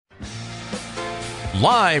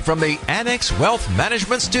Live from the Annex Wealth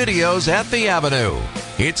Management Studios at the Avenue,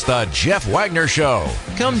 it's the Jeff Wagner Show.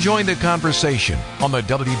 Come join the conversation on the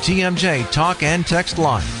WTMJ talk and text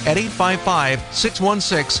line at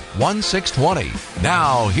 855-616-1620.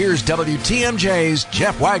 Now, here's WTMJ's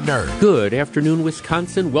Jeff Wagner. Good afternoon,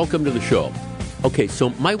 Wisconsin. Welcome to the show. Okay, so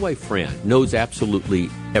my wife, Fran, knows absolutely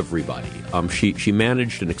everybody. She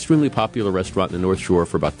managed an extremely popular restaurant in the North Shore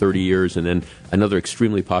for about 30 years and then another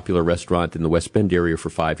extremely popular restaurant in the West Bend area for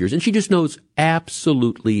 5 years. And she just knows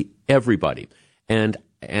absolutely everybody. And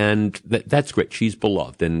that's great. She's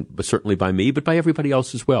beloved, and certainly by me, but by everybody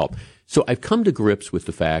else as well. So I've come to grips with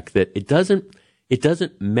the fact that it doesn't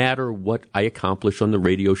matter what I accomplish on the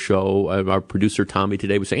radio show. Our producer Tommy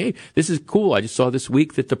today was saying, "Hey, this is cool. I just saw this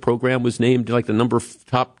week that the program was named like the number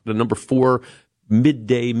 4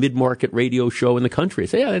 mid-market radio show in the country." I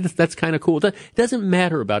say, "Yeah, that's kind of cool." It doesn't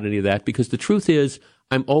matter about any of that because the truth is,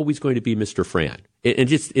 I'm always going to be Mr. Fran.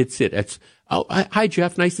 Hi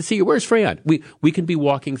Jeff, nice to see you. Where's Fran? We can be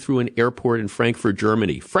walking through an airport in Frankfurt,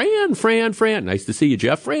 Germany. Fran, nice to see you,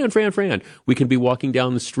 Jeff. Fran. We can be walking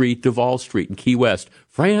down the street, Duval Street in Key West.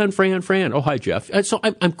 Fran. Oh, hi Jeff. So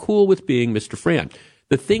I'm cool with being Mr. Fran.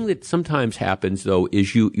 The thing that sometimes happens though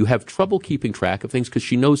is you have trouble keeping track of things because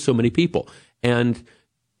she knows so many people. And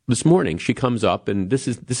this morning she comes up, and this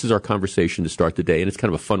is our conversation to start the day, and it's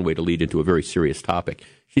kind of a fun way to lead into a very serious topic.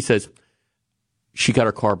 She says she got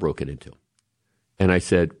her car broken into. And I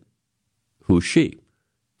said, "Who's she?"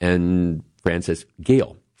 And Fran says,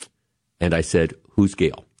 "Gail." And I said, "Who's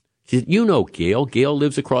Gail?" She said, "You know Gail. Gail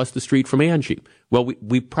lives across the street from Angie." Well,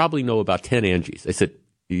 we probably know about 10 Angies. I said,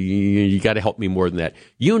 "You got to help me more than that.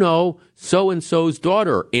 You know so-and-so's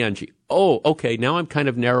daughter, Angie." "Oh, okay. Now I'm kind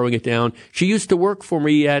of narrowing it down. She used to work for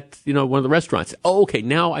me at, one of the restaurants." "Oh, okay.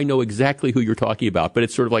 Now I know exactly who you're talking about." But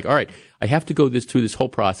it's sort of like, all right, I have to go through this whole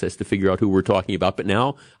process to figure out who we're talking about. But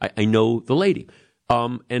now I know the lady.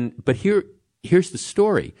 But here's the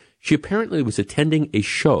story. She apparently was attending a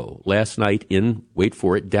show last night in, wait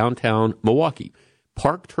for it, downtown Milwaukee,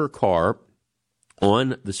 parked her car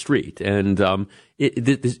on the street, and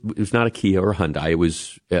it was not a Kia or a Hyundai. It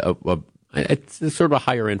was it's sort of a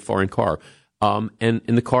higher end foreign car. And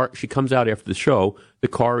in the car, she comes out after the show. The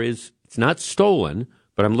car it's not stolen,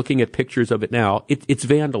 but I'm looking at pictures of it now. It's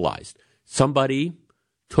vandalized. Somebody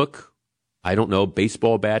took, I don't know,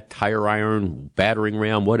 baseball bat, tire iron, battering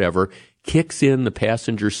ram, whatever, kicks in the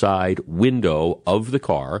passenger side window of the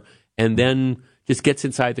car, and then just gets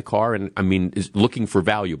inside the car and, is looking for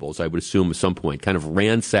valuables, I would assume at some point, kind of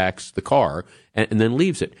ransacks the car and then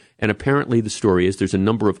leaves it. And apparently the story is there's a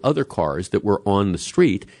number of other cars that were on the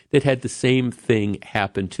street that had the same thing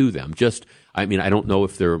happen to them. I don't know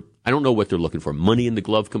what they're looking for. Money in the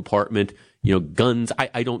glove compartment, guns.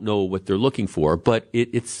 I don't know what they're looking for, but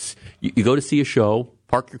it's you go to see a show,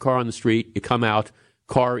 park your car on the street, you come out,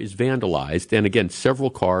 car is vandalized. And again, several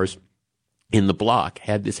cars in the block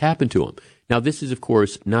had this happen to them. Now, this is, of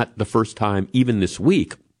course, not the first time, even this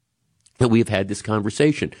week, that we have had this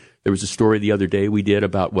conversation. There was a story the other day we did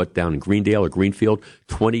about down in Greendale or Greenfield,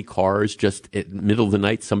 20 cars just at the middle of the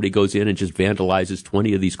night. Somebody goes in and just vandalizes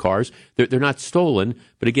 20 of these cars. They're not stolen,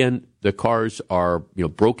 but again, the cars are,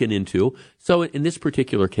 broken into. So in this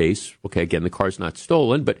particular case, okay, again, the car's not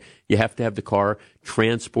stolen, but you have to have the car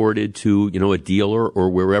transported to, a dealer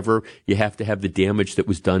or wherever. You have to have the damage that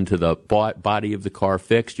was done to the body of the car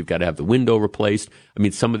fixed. You've got to have the window replaced.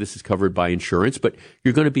 Some of this is covered by insurance, but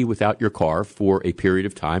you're going to be without your car for a period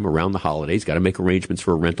of time around the holidays. Got to make arrangements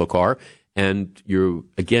for a rental car. And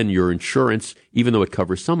your insurance, even though it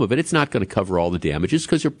covers some of it, it's not going to cover all the damages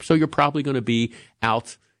because you're probably going to be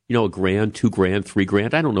out, $1,000, $2,000,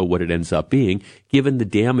 $3,000. I don't know what it ends up being, given the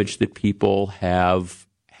damage that people have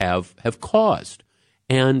caused.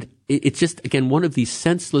 And it's just, again, one of these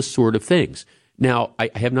senseless sort of things. Now, I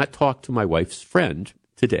have not talked to my wife's friend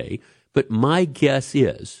today, but my guess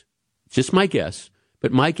is, just my guess,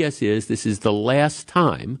 but my guess is this is the last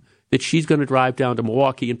time that she's going to drive down to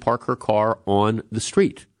Milwaukee and park her car on the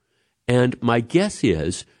street. And my guess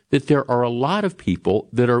is that there are a lot of people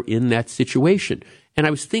that are in that situation. And I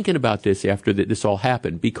was thinking about this after this all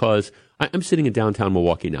happened because I'm sitting in downtown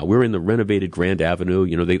Milwaukee now. We're in the renovated Grand Avenue.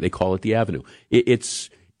 They call it the Avenue. It's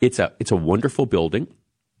a wonderful building.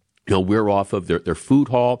 We're off of their food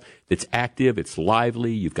hall. It's active. It's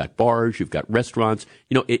lively. You've got bars. You've got restaurants.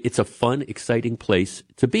 It's a fun, exciting place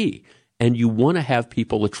to be. And you want to have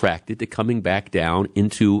people attracted to coming back down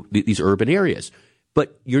into these urban areas.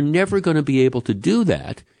 But you're never going to be able to do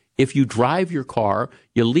that if you drive your car,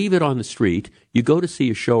 you leave it on the street, you go to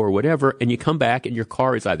see a show or whatever, and you come back and your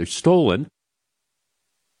car is either stolen.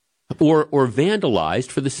 or vandalized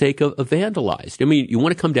for the sake of vandalized. I mean, you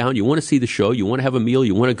want to come down, you want to see the show, you want to have a meal,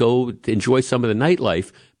 you want to go to enjoy some of the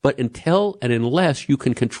nightlife, but until and unless you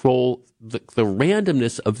can control the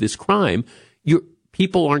randomness of this crime,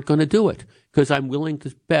 people aren't going to do it. Because I'm willing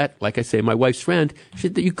to bet, like I say, my wife's friend,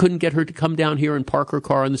 that you couldn't get her to come down here and park her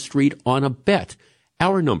car on the street on a bet.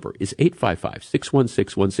 Our number is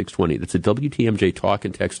 855-616-1620. That's a WTMJ talk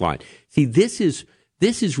and text line. See, this is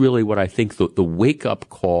really what I think the wake-up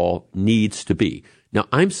call needs to be. Now,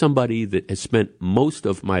 I'm somebody that has spent most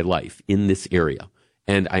of my life in this area,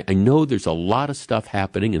 and I know there's a lot of stuff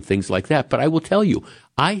happening and things like that, but I will tell you,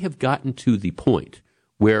 I have gotten to the point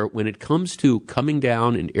where when it comes to coming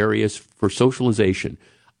down in areas for socialization,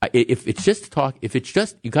 if it's just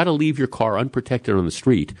you got to leave your car unprotected on the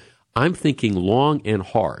street, I'm thinking long and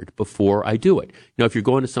hard before I do it. If you're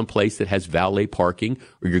going to some place that has valet parking,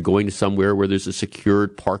 or you're going to somewhere where there's a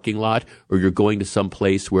secured parking lot, or you're going to some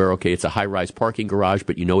place where, okay, it's a high-rise parking garage,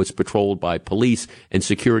 but it's patrolled by police and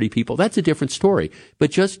security people, that's a different story.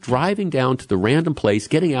 But just driving down to the random place,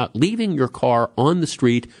 getting out, leaving your car on the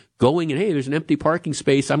street, going and, hey, there's an empty parking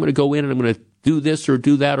space, I'm going to go in and I'm going to do this or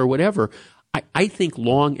do that or whatever. I think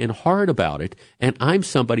long and hard about it, and I'm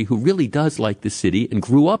somebody who really does like the city and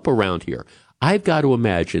grew up around here. I've got to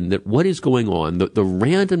imagine that what is going on, the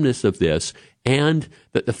randomness of this, and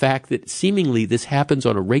the fact that seemingly this happens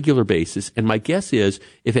on a regular basis, and my guess is,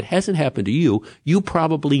 if it hasn't happened to you, you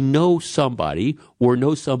probably know somebody or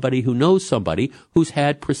know somebody who knows somebody who's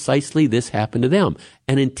had precisely this happen to them.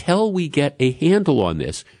 And until we get a handle on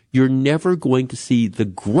this, you're never going to see the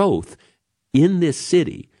growth in this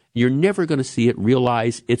city. You're never going to see it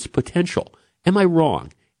realize its potential. Am I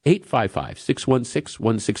wrong?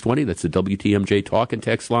 855-616-1620. That's the WTMJ talk and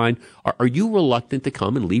text line. Are you reluctant to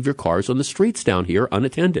come and leave your cars on the streets down here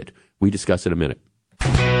unattended? We discuss in a minute.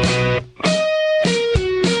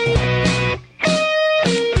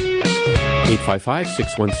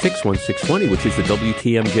 855-616-1620, which is the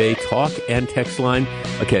WTMJ talk and text line.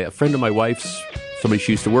 Okay, a friend of my wife's, somebody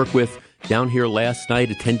she used to work with, down here last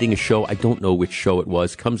night attending a show. I don't know which show it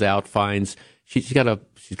was. Comes out, finds she's got a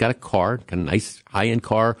car, got a nice high-end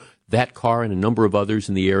car. That car and a number of others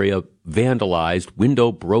in the area vandalized,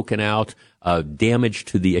 window broken out, damage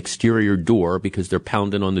to the exterior door because they're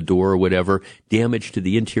pounding on the door or whatever, damage to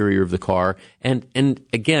the interior of the car. And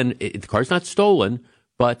again, the car's not stolen,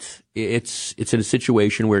 but it's in a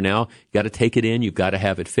situation where now you got to take it in, you've got to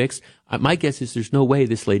have it fixed. My guess is there's no way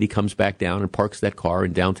this lady comes back down and parks that car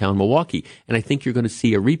in downtown Milwaukee. And I think you're going to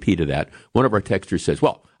see a repeat of that. One of our texters says,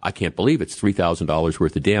 well, I can't believe it's $3,000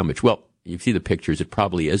 worth of damage. Well, you see the pictures, it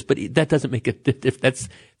probably is, but that doesn't make it, if that's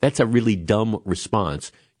a really dumb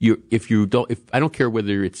response. If I don't care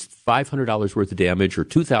whether it's $500 worth of damage or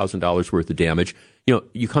 $2,000 worth of damage,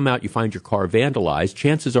 you come out, you find your car vandalized,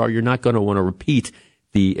 chances are you're not going to want to repeat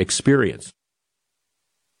the experience.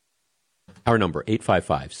 Our number,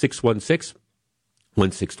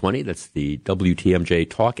 855-616-1620. That's the WTMJ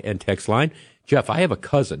talk and text line. Jeff, I have a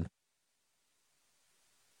cousin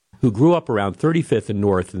who grew up around 35th and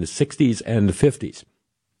North in the 60s and the 50s.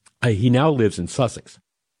 He now lives in Sussex.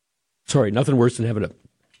 Sorry, nothing worse than having a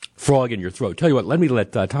frog in your throat. Tell you what, let me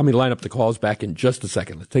let Tommy line up the calls back in just a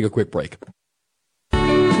second. Let's take a quick break.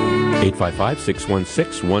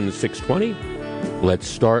 855-616-1620. Let's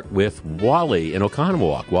start with Wally in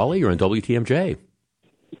Oconomowoc. Wally, you're on WTMJ.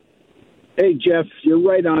 Hey, Jeff, you're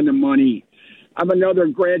right on the money. I'm another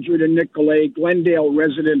graduate of Nicolay, Glendale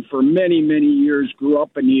resident for many, many years, grew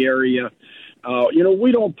up in the area.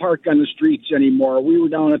 We don't park on the streets anymore. We were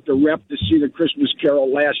down at the Rep to see the Christmas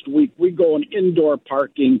Carol last week. We go in indoor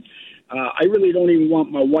parking. I really don't even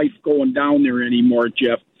want my wife going down there anymore,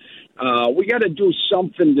 Jeff. We got to do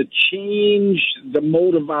something to change the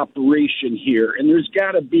mode of operation here. And there's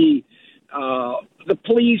got to be the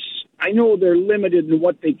police. I know they're limited in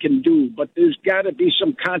what they can do, but there's got to be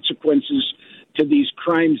some consequences to these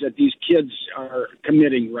crimes that these kids are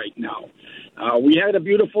committing right now. We had a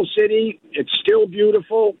beautiful city. It's still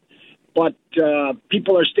beautiful, but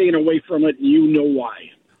people are staying away from it, and you know why.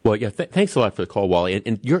 Well, yeah, thanks a lot for the call, Wally.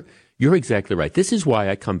 And you're exactly right. This is why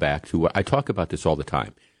I come back to, I talk about this all the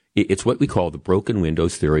time. It's what we call the broken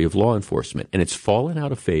windows theory of law enforcement, and it's fallen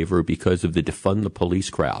out of favor because of the defund the police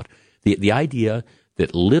crowd. The idea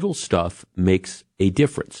that little stuff makes a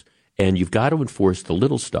difference, and you've got to enforce the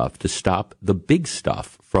little stuff to stop the big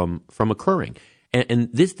stuff from occurring. And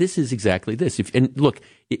this is exactly this.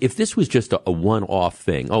 If this was just a one-off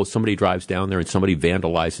thing, somebody drives down there and somebody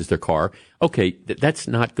vandalizes their car, okay, that's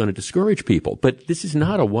not going to discourage people. But this is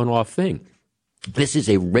not a one-off thing. This is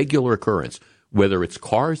a regular occurrence, whether it's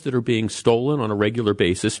cars that are being stolen on a regular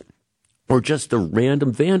basis, or just the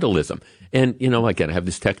random vandalism. And, again, I have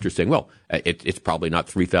this texter saying, well, it's probably not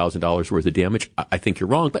 $3,000 worth of damage. I think you're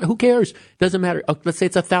wrong, but who cares? Doesn't matter. Let's say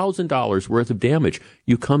it's $1,000 worth of damage.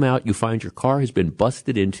 You come out, you find your car has been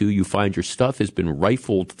busted into, you find your stuff has been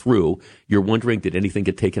rifled through. You're wondering, did anything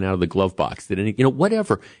get taken out of the glove box?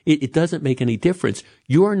 Whatever. It doesn't make any difference.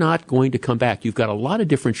 You're not going to come back. You've got a lot of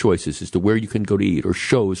different choices as to where you can go to eat or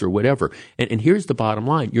shows or whatever. And here's the bottom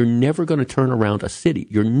line. You're never going to turn around a city.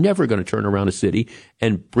 You're never going to turn around a city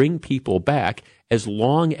and bring people back as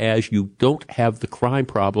long as you don't have the crime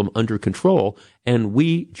problem under control. And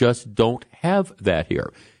we just don't have that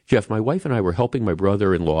here. Jeff, my wife and I were helping my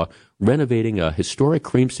brother-in-law renovating a historic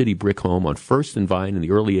Cream City brick home on 1st and Vine in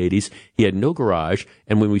the early 80s. He had no garage,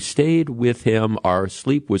 and when we stayed with him, our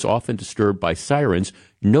sleep was often disturbed by sirens.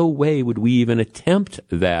 No way would we even attempt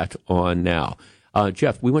that on now.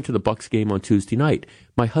 Jeff, we went to the Bucks game on Tuesday night.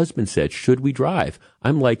 My husband said, should we drive?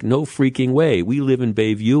 I'm like, no freaking way. We live in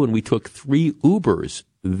Bayview, and we took 3 Ubers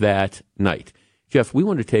that night. Jeff, we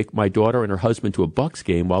wanted to take my daughter and her husband to a Bucks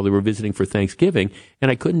game while they were visiting for Thanksgiving,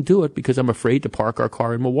 and I couldn't do it because I'm afraid to park our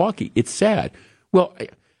car in Milwaukee. It's sad. Well,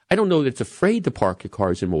 I don't know that it's afraid to park your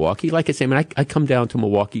cars in Milwaukee. Like I say, I come down to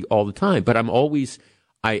Milwaukee all the time, but I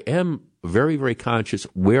am very, very conscious.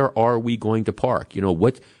 Where are we going to park?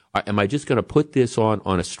 Am I just going to put this on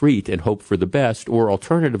a street and hope for the best, or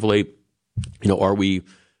alternatively,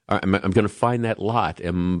 I'm going to find that lot.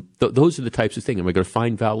 Those are the types of things. Am I going to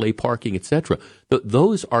find valet parking, etc.?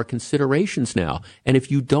 Those are considerations now. And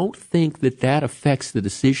if you don't think that affects the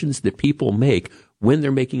decisions that people make when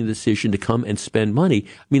they're making a decision to come and spend money,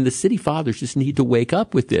 the city fathers just need to wake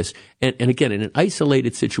up with this. And again, in an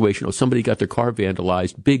isolated situation, somebody got their car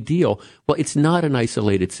vandalized, big deal. Well, it's not an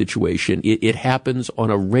isolated situation. It happens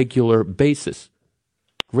on a regular basis.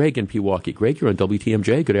 Greg in Pewaukee. Greg, you're on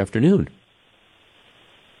WTMJ. Good afternoon.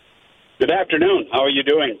 Good afternoon. How are you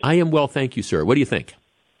doing? I am well, thank you, sir. What do you think?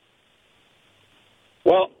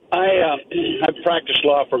 Well, I've practiced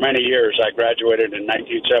law for many years. I graduated in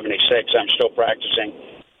 1976. I'm still practicing.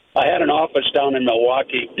 I had an office down in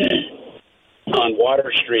Milwaukee on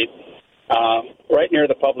Water Street, right near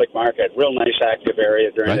the public market. Real nice, active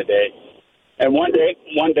area during the day. And one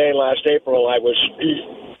day last April, I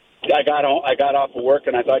got off of work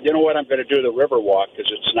and I thought, you know what, I'm going to do the river walk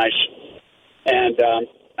because it's nice. And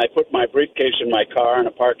I put my briefcase in my car in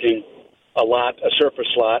a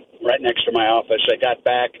surface lot right next to my office. I got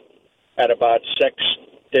back at about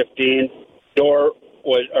 6:15.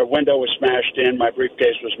 Window was smashed in. My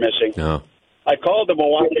briefcase was missing. Oh. I called the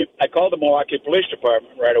Milwaukee Police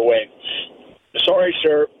Department right away. Sorry,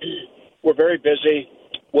 sir, we're very busy.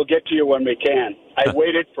 We'll get to you when we can. I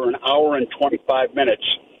waited for an hour and 25 minutes,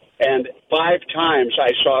 and 5 times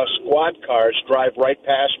I saw squad cars drive right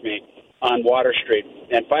past me on Water Street.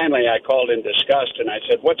 And finally I called in disgust, and I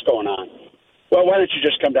said, what's going on? Well, why don't you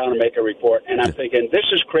just come down and make a report? And I'm thinking, this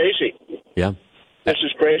is crazy. Yeah. This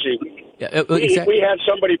is crazy. Yeah, we had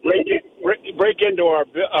somebody break into our,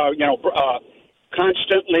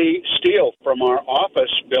 constantly steal from our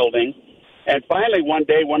office building. And finally, one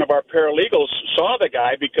day, one of our paralegals saw the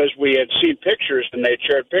guy because we had seen pictures and they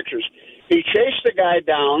shared pictures. He chased the guy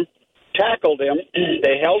down, tackled him.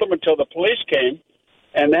 They held him until the police came.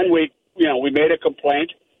 And then we made a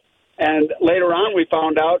complaint. And later on, we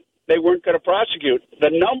found out they weren't going to prosecute.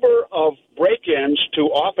 The number of break-ins to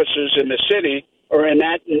offices in the city or in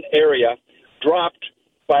that area dropped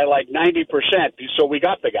by like 90%. So we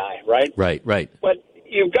got the guy, right? Right. But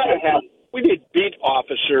you've got to we need beat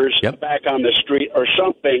officers back on the street or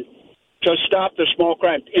something to stop the small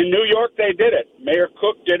crime. In New York, they did it. Mayor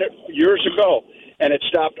Cook did it years ago, and it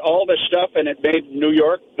stopped all this stuff, and it made New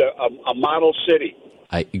York a model city.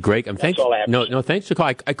 Greg, thanks for the call.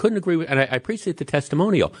 I couldn't agree with, and I appreciate the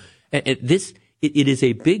testimonial. It is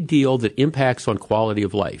a big deal that impacts on quality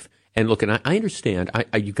of life. And look, and I understand.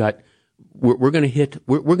 We're going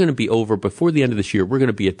to be over before the end of this year. We're going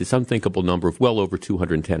to be at this unthinkable number of well over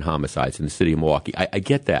 210 homicides in the city of Milwaukee. I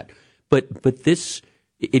get that, but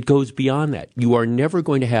it goes beyond that. You are never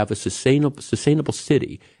going to have a sustainable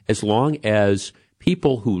city as long as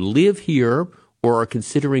people who live here or are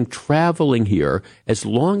considering traveling here, as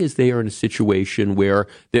long as they are in a situation where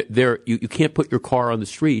you can't put your car on the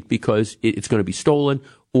street because it's going to be stolen,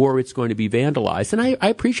 or it's going to be vandalized. And I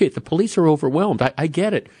appreciate the police are overwhelmed. I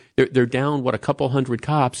get it. They're down, a couple hundred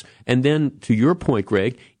cops. And then, to your point,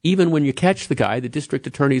 Greg, even when you catch the guy, the district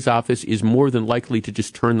attorney's office is more than likely to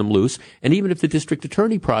just turn them loose. And even if the district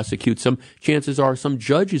attorney prosecutes them, chances are some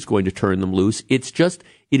judge is going to turn them loose. It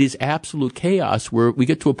is absolute chaos where we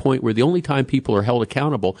get to a point where the only time people are held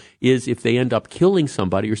accountable is if they end up killing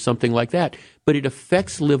somebody or something like that. But it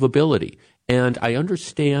affects livability. And I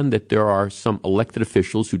understand that there are some elected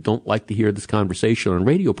officials who don't like to hear this conversation on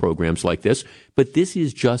radio programs like this, but this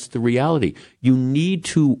is just the reality. You need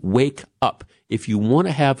to wake up. If you want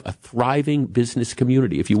to have a thriving business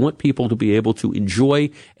community, if you want people to be able to enjoy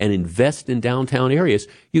and invest in downtown areas,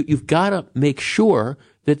 you've got to make sure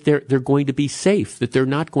that they're going to be safe, that they're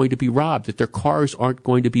not going to be robbed, that their cars aren't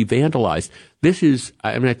going to be vandalized.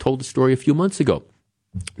 I told the story a few months ago.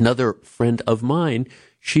 Another friend of mine,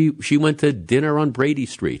 she went to dinner on Brady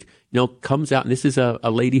Street, comes out, and this is a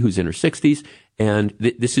lady who's in her 60s, and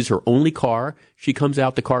this is her only car. She comes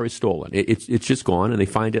out, the car is stolen. It's just gone, and they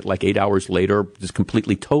find it like 8 hours later, just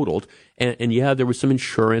completely totaled. And yeah, there was some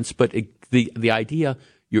insurance, but the idea,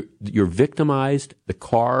 you're victimized. The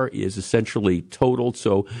car is essentially totaled.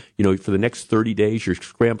 So, for the next 30 days, you're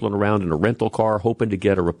scrambling around in a rental car, hoping to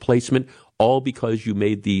get a replacement, all because you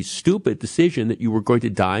made the stupid decision that you were going to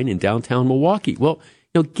dine in downtown Milwaukee. Well,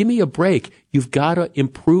 give me a break. You've got to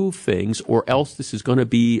improve things, or else this is going to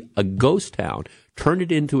be a ghost town. Turn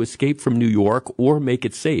it into Escape from New York, or make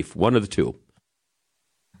it safe. One of the two.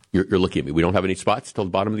 You're looking at me. We don't have any spots till the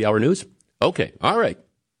bottom of the hour news? Okay. All right.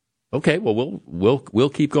 Okay. Well, we'll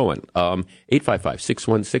keep going.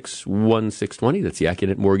 855-616-1620. That's the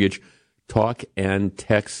Accunet Mortgage talk and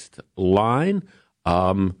text line.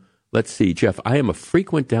 Let's see, Jeff, I am a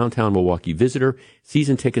frequent downtown Milwaukee visitor,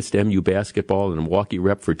 season tickets to MU basketball and a Milwaukee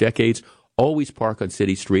rep for decades, always park on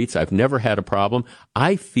city streets. I've never had a problem.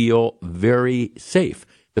 I feel very safe.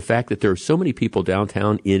 The fact that there are so many people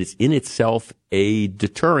downtown is in itself a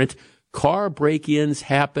deterrent. Car break-ins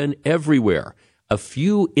happen everywhere. A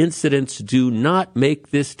few incidents do not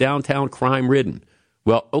make this downtown crime-ridden.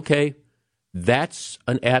 Well, okay. That's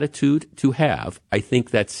an attitude to have. I think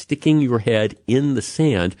that's sticking your head in the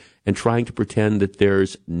sand and trying to pretend that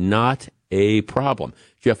there's not a problem.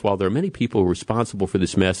 Jeff, while there are many people responsible for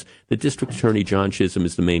this mess, the District Attorney John Chisholm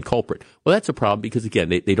is the main culprit. Well, that's a problem because,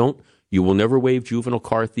 again, you will never wave juvenile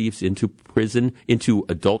car thieves into prison, into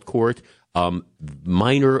adult court.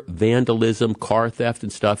 Minor vandalism, car theft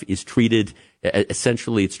and stuff is treated,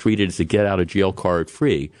 essentially it's treated as a get out of jail card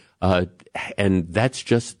free. And that's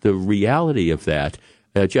just the reality of that.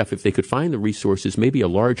 Jeff, if they could find the resources, maybe a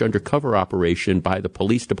large undercover operation by the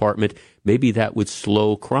police department, maybe that would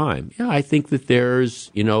slow crime. Yeah, I think that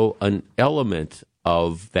there's, an element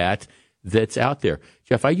of that's out there.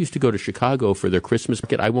 Jeff, I used to go to Chicago for their Christmas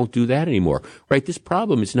market. I won't do that anymore. Right? This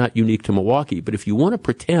problem is not unique to Milwaukee, but if you want to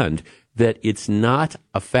pretend that it's not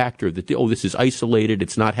a factor, that, this is isolated,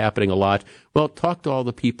 it's not happening a lot, well, talk to all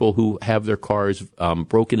the people who have their cars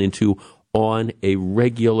broken into on a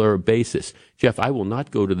regular basis. Jeff, I will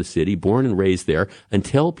not go to the city, born and raised there,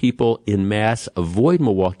 until people in mass avoid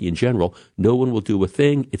Milwaukee in general. No one will do a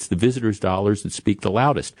thing. It's the visitors' dollars that speak the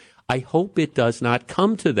loudest. I hope it does not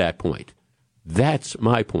come to that point. That's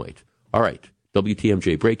my point. All right,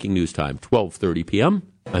 WTMJ breaking news time, 12:30 p.m.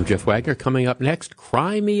 I'm Jeff Wagner. Coming up next,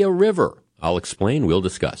 Cry Me a River. I'll explain. We'll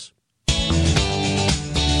discuss.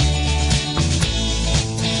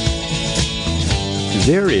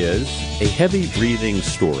 There is a heavy-breathing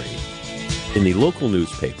story in the local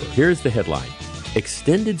newspaper. Here's the headline.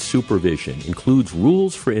 Extended supervision includes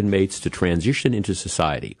rules for inmates to transition into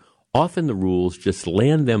society. Often the rules just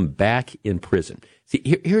land them back in prison.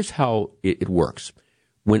 See, here's how it works.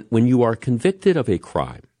 When you are convicted of a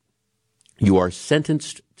crime, you are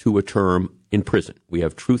sentenced to a term in prison. We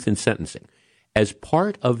have truth in sentencing. As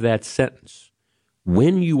part of that sentence,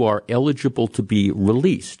 when you are eligible to be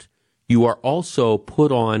released, you are also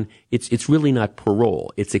put on, it's really not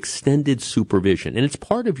parole, it's extended supervision, and it's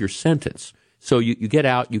part of your sentence. So you get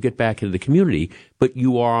out, you get back into the community, but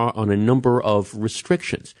you are on a number of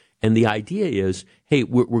restrictions. And the idea is, hey,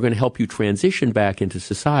 we're going to help you transition back into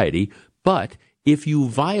society, but if you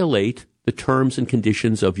violate the terms and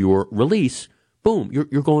conditions of your release, boom,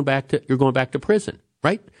 you're going back to prison,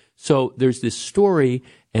 right? So there's this story,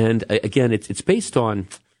 and again, it's based on.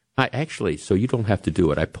 So you don't have to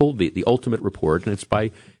do it. I pulled the ultimate report, and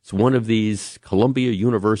it's one of these Columbia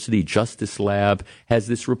University Justice Lab has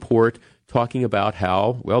this report talking about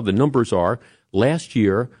how, well, the numbers are, last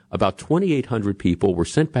year, about 2,800 people were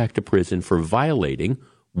sent back to prison for violating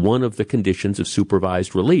one of the conditions of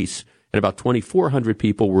supervised release. and about 2,400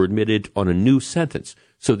 people were admitted on a new sentence.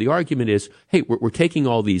 So the argument is, hey, we're taking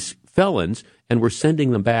all these felons and we're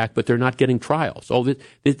sending them back, but they're not getting trials. Oh,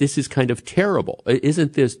 this is kind of terrible.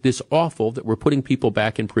 Isn't this awful that we're putting people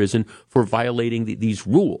back in prison for violating these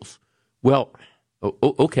rules? Well,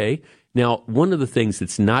 okay. Now, one of the things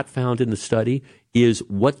that's not found in the study is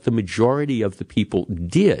what the majority of the people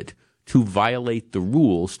did to violate the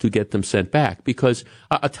rules to get them sent back. Because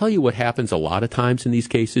I'll tell you what happens a lot of times in these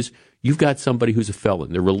cases. You've got somebody who's a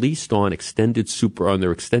felon. They're released on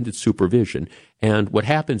their extended supervision. And what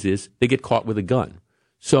happens is they get caught with a gun.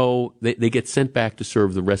 So they get sent back to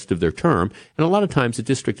serve the rest of their term. And a lot of times the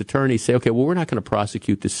district attorneys say, okay, well, we're not going to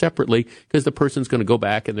prosecute this separately because the person's going to go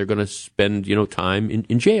back and they're going to spend, time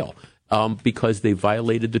in jail because they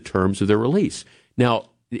violated the terms of their release. Now,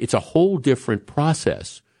 it's a whole different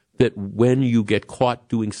process that when you get caught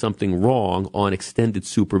doing something wrong on extended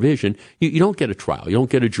supervision, you don't get a trial. You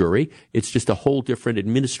don't get a jury. It's just a whole different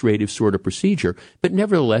administrative sort of procedure. But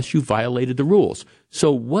nevertheless, you violated the rules.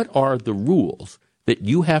 So what are the rules that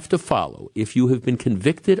you have to follow if you have been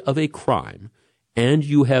convicted of a crime and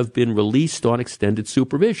you have been released on extended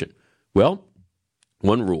supervision? Well,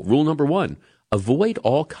 one rule. Rule number one, avoid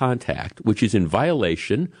all contact which is in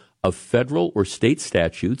violation of federal or state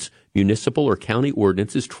statutes, municipal or county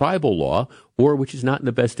ordinances, tribal law, or which is not in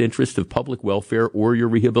the best interest of public welfare or your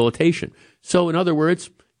rehabilitation. So, in other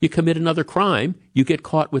words, you commit another crime, you get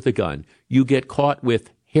caught with a gun, you get caught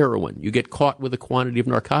with heroin, you get caught with a quantity of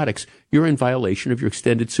narcotics, you're in violation of your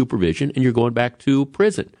extended supervision and you're going back to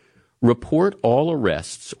prison. Report all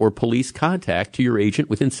arrests or police contact to your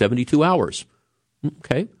agent within 72 hours.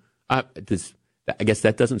 Okay. I guess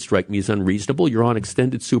that doesn't strike me as unreasonable. You're on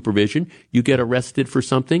extended supervision. You get arrested for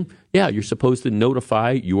something. Yeah, you're supposed to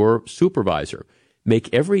notify your supervisor.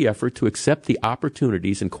 Make every effort to accept the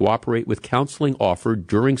opportunities and cooperate with counseling offered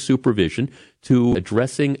during supervision to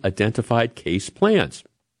addressing identified case plans.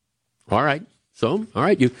 All right. So, all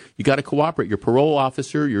right, you got to cooperate. Your parole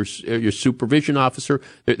officer, your supervision officer,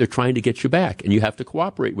 they're trying to get you back, and you have to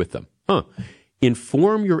cooperate with them.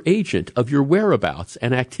 Inform your agent of your whereabouts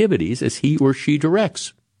and activities as he or she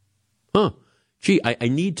directs. Gee, I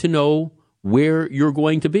need to know where you're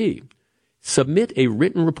going to be. Submit a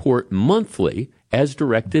written report monthly as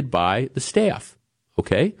directed by the staff.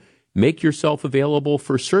 Okay? Make yourself available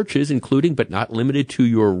for searches, including but not limited to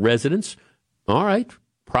your residence. All right.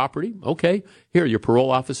 Property. Okay. Here, your parole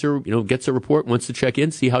officer, gets a report, wants to check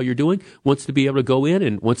in, see how you're doing, wants to be able to go in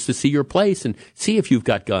and wants to see your place and see if you've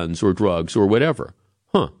got guns or drugs or whatever.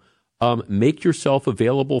 Make yourself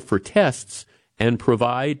available for tests and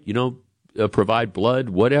provide blood,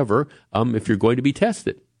 whatever, if you're going to be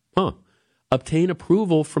tested. Obtain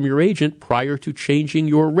approval from your agent prior to changing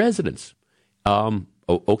your residence.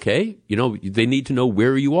 Okay. They need to know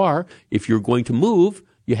where you are. If you're going to move,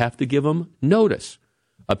 you have to give them notice.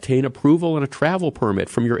 Obtain approval and a travel permit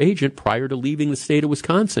from your agent prior to leaving the state of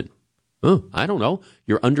Wisconsin. I don't know.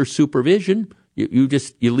 You're under supervision. You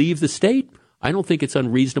leave the state. I don't think it's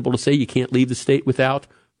unreasonable to say you can't leave the state without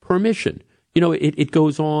permission. It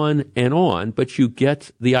goes on, but you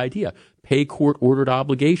get the idea. Pay court-ordered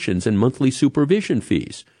obligations and monthly supervision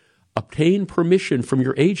fees. Obtain permission from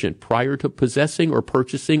your agent prior to possessing or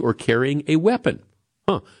purchasing or carrying a weapon.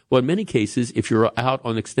 Well, in many cases, if you're out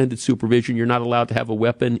on extended supervision, you're not allowed to have a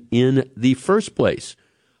weapon in the first place.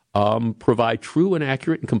 Provide true and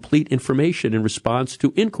accurate and complete information in response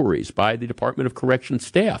to inquiries by the Department of Corrections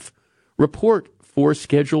staff. Report for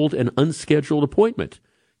scheduled and unscheduled appointment.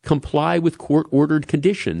 Comply with court-ordered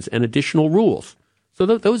conditions and additional rules. So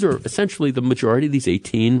those are essentially the majority of these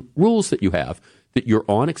 18 rules that you have, that you're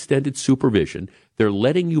on extended supervision. They're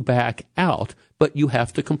letting you back out, but you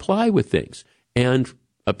have to comply with things. And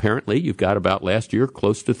apparently, you've got about last year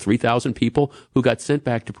close to 3,000 people who got sent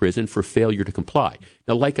back to prison for failure to comply.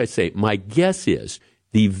 Now, like I say, my guess is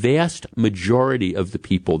the vast majority of the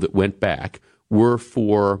people that went back were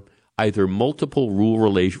for either multiple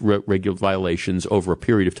regular violations over a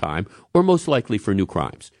period of time, or most likely for new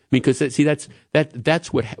crimes. Because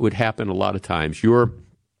that's what would happen a lot of times. You're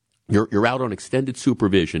out on extended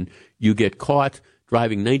supervision. You get caught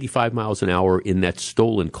driving 95 miles an hour in that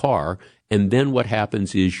stolen car. And then what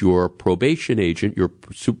happens is your probation agent, your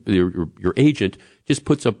agent, just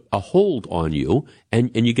puts a hold on you, and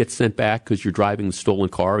you get sent back because you're driving the stolen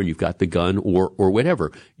car and you've got the gun or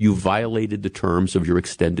whatever. You violated the terms of your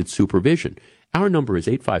extended supervision. Our number is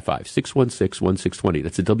 855-616-1620.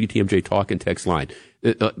 That's the WTMJ talk and text line.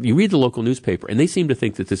 You read the local newspaper, and they seem to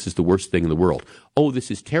think that this is the worst thing in the world. Oh, this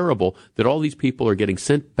is terrible that all these people are getting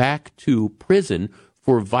sent back to prison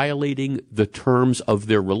for violating the terms of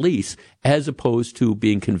their release as opposed to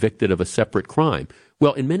being convicted of a separate crime.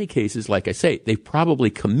 Well, in many cases, like I say, they've probably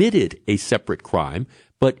committed a separate crime,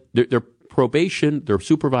 but their probation, their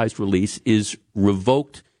supervised release is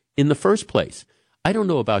revoked in the first place. I don't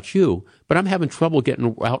know about you, but I'm having trouble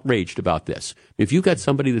getting outraged about this. If you've got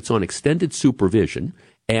somebody that's on extended supervision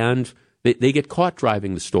and they get caught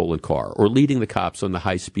driving the stolen car or leading the cops on the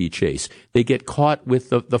high-speed chase, they get caught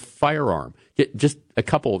with the firearm, just a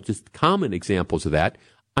couple just common examples of that,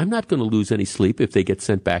 I'm not going to lose any sleep if they get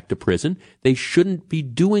sent back to prison. They shouldn't be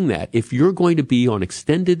doing that. If you're going to be on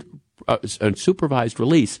extended supervised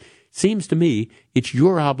release, seems to me it's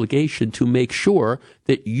your obligation to make sure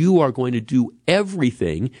that you are going to do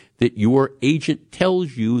everything that your agent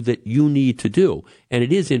tells you that you need to do. And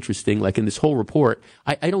it is interesting, like in this whole report,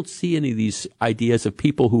 I don't see any of these ideas of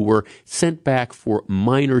people who were sent back for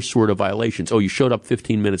minor sort of violations. Oh, you showed up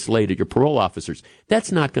 15 minutes late at your parole officers.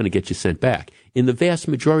 That's not going to get you sent back. In the vast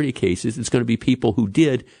majority of cases, it's going to be people who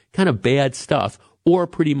did kind of bad stuff or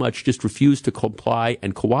pretty much just refused to comply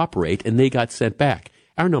and cooperate, and they got sent back.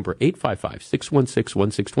 Our number,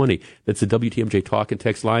 855-616-1620. That's the WTMJ talk and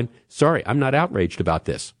text line. Sorry, I'm not outraged about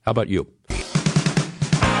this. How about you?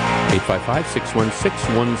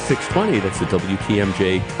 855-616-1620. That's the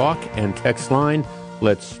WTMJ talk and text line.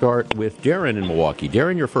 Let's start with Darren in Milwaukee.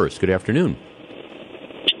 Darren, you're first. Good afternoon.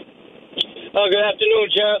 Oh, good afternoon,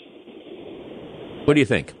 Jeff. What do you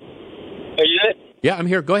think? Are you there? Yeah, I'm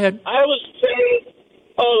here. Go ahead. I was saying,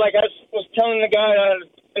 like I was telling the guy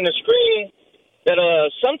in the screen, that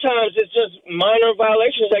sometimes it's just minor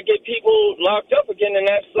violations that get people locked up again, and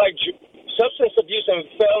that's like substance abuse and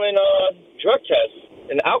failing drug tests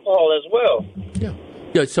and alcohol as well. Yeah.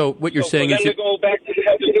 Yeah. So what you're saying is to go back and do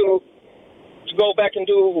 1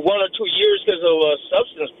 or 2 years because of a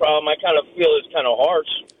substance problem, I kind of feel it's kind of harsh.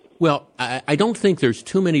 Well, I don't think there's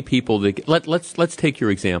too many people that let's take your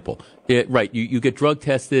example. Right, you get drug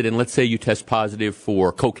tested, and let's say you test positive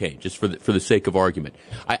for cocaine, just for the sake of argument.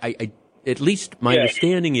 I at least my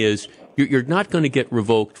understanding is you're not going to get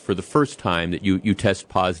revoked for the first time that you test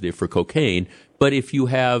positive for cocaine. But if you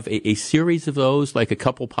have a series of those, like a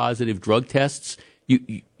couple positive drug tests,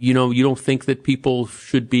 you don't think that people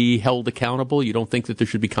should be held accountable? You don't think that there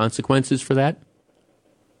should be consequences for that?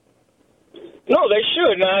 No, they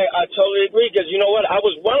should, and I totally agree, because you know what? I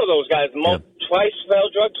was one of those guys. Twice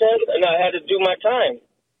failed drug tests, and I had to do my time.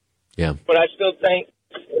 Yeah. But I still think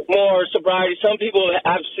more sobriety. Some people,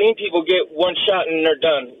 I've seen people get one shot and they're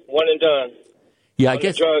done, one and done. Yeah, I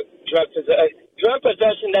guess. Drug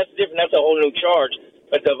possession, that's different. That's a whole new charge.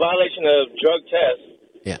 But the violation of drug tests,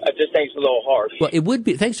 I just think it's a little harsh. Well, it would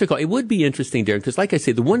be. Thanks for calling. It would be interesting, Darren, because, like I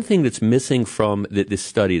say, the one thing that's missing from this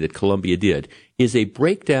study that Columbia did is a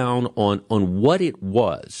breakdown on what it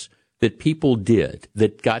was that people did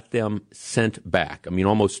that got them sent back. I mean,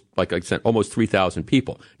 almost, like I said, almost 3,000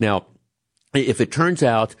 people. Now, if it turns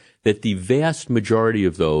out that the vast majority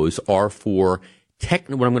of those are for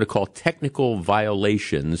what I'm going to call technical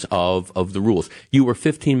violations of the rules. You were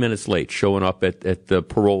 15 minutes late showing up at the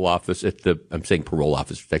parole office, I'm saying parole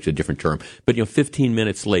office, it's actually a different term, but 15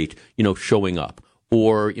 minutes late, showing up.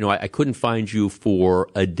 Or, I couldn't find you for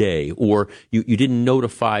a day, or you didn't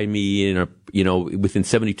notify me within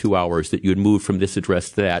 72 hours that you had moved from this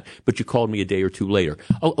address to that, but you called me a day or two later.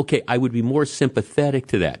 Oh, okay, I would be more sympathetic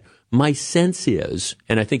to that. My sense is,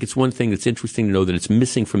 and I think it's one thing that's interesting to know that it's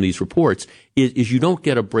missing from these reports, is you don't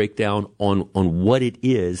get a breakdown on what it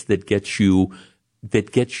is that gets you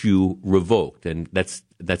revoked, and that's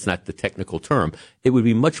not the technical term. It would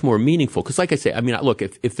be much more meaningful, because like I say, I mean, look,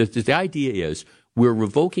 if the idea is we're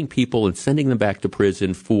revoking people and sending them back to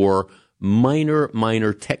prison for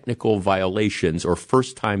minor technical violations or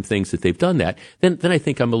first-time things that they've done that, then I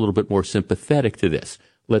think I'm a little bit more sympathetic to this.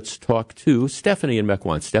 Let's talk to Stephanie in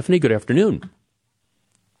Mequon. Stephanie, good afternoon.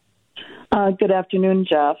 Good afternoon,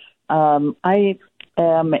 Jeff. I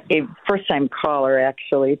am a first-time caller,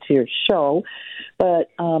 actually, to your show, but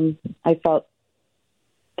I felt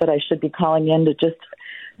that I should be calling in to just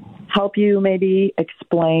help you maybe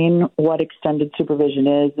explain what extended supervision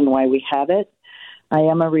is and why we have it. I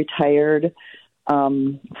am a retired,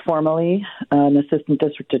 formerly an assistant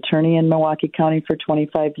district attorney in Milwaukee County for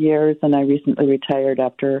 25 years, and I recently retired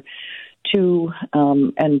after 2+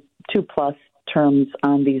 terms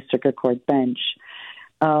on the circuit court bench.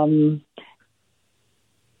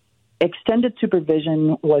 Extended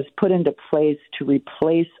supervision was put into place to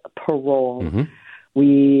replace parole. Mm-hmm.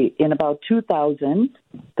 In about 2000,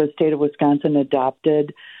 the state of Wisconsin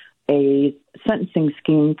adopted a sentencing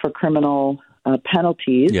scheme for criminal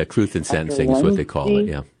penalties. Yeah, truth in sentencing is what they call it,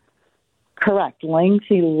 yeah. Correct.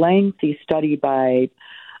 Lengthy study by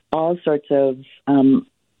all sorts of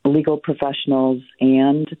legal professionals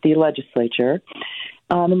and the legislature.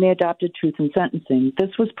 And they adopted truth in sentencing. This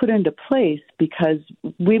was put into place because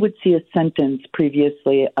we would see a sentence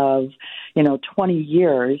previously of, 20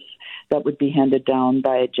 years that would be handed down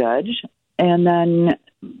by a judge. And then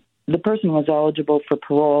the person was eligible for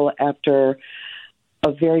parole after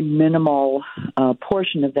a very minimal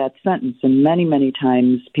portion of that sentence. And many, many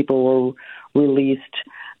times people were released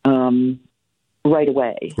right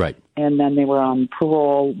away. Right. And then they were on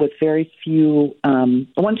parole with very few.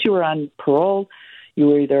 Once you were on parole, you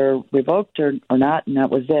were either revoked or not, and that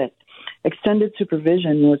was it. Extended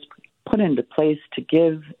supervision was put into place to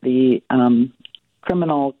give the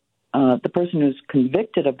criminal, the person who's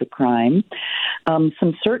convicted of the crime,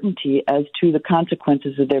 some certainty as to the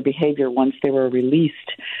consequences of their behavior once they were released.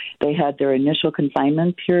 They had their initial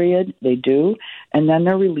confinement period, they do, and then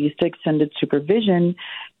they're released to extended supervision.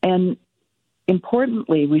 And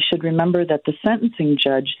importantly, we should remember that the sentencing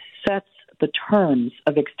judge sets the terms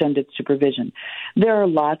of extended supervision. There are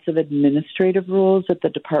lots of administrative rules that the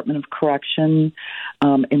Department of Correction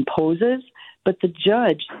imposes, but the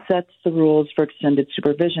judge sets the rules for extended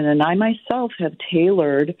supervision. And I myself have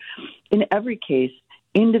tailored, in every case,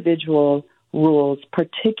 individual rules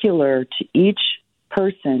particular to each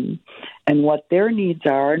person and what their needs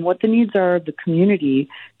are and what the needs are of the community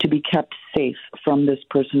to be kept safe from this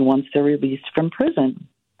person once they're released from prison.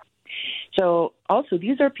 So also,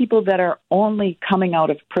 these are people that are only coming out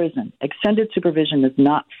of prison. Extended supervision is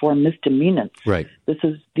not for misdemeanors. Right.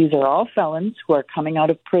 These are all felons who are coming out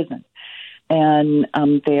of prison. And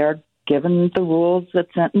they are given the rules at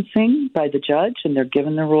sentencing by the judge, and they're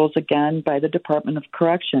given the rules again by the Department of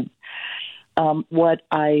Correction. What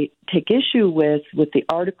I take issue with the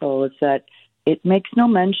article is that it makes no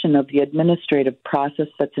mention of the administrative process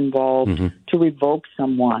that's involved to revoke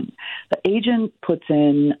someone. The agent puts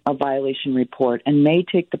in a violation report and may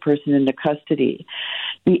take the person into custody.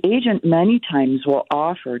 The agent many times will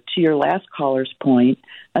offer, to your last caller's point,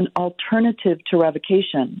 an alternative to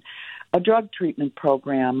revocation, a drug treatment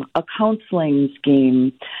program, a counseling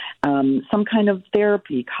scheme, some kind of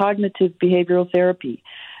therapy, cognitive behavioral therapy.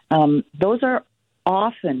 Those are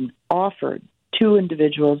often offered to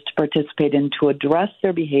individuals to participate in to address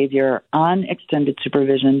their behavior on extended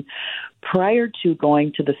supervision prior to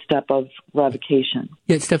going to the step of revocation.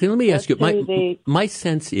 Yeah, Stephanie, let me ask you. My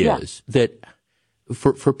sense is that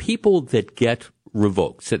for people that get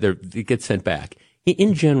revoked, that get sent back,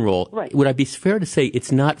 in general, right, would I be fair to say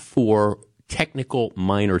it's not for technical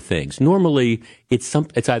minor things? Normally, it's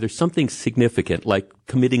either something significant like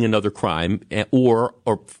committing another crime or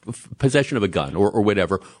possession of a gun or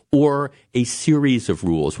whatever, or a series of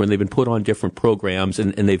rules when they've been put on different programs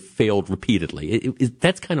and they've failed repeatedly.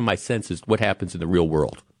 That's kind of my sense is what happens in the real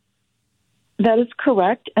world. That is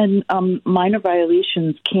correct, and minor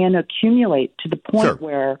violations can accumulate to the point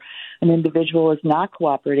where an individual is not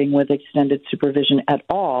cooperating with extended supervision at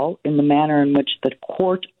all in the manner in which the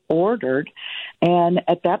court ordered, and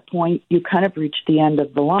at that point, you kind of reach the end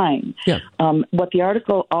of the line. Yeah. What the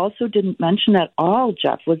article also didn't mention at all,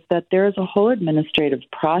 Jeff, was that there is a whole administrative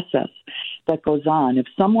process that goes on. If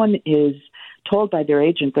someone is told by their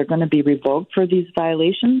agent they're going to be revoked for these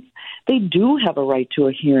violations, they do have a right to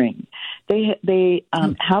a hearing. They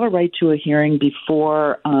have a right to a hearing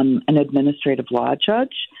before an administrative law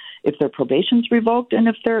judge. If their probation's revoked and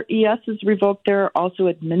if their ES is revoked, there are also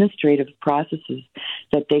administrative processes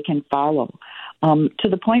that they can follow to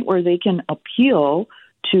the point where they can appeal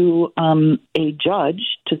to a judge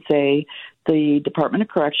to say the Department of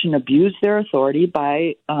Correction abused their authority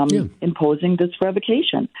by imposing this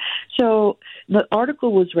revocation. So the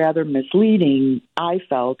article was rather misleading, I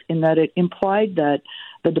felt, in that it implied that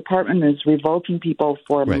the department is revoking people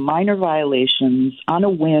for minor violations on a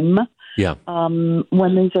whim. Yeah.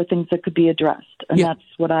 When these are things that could be addressed. And that's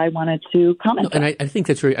what I wanted to comment on. And I think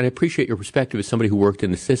that's very, and I appreciate your perspective as somebody who worked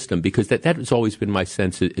in the system, because that has always been my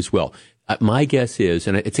sense as well. My guess is,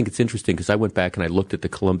 and I think it's interesting because I went back and I looked at the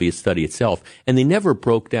Columbia study itself, and they never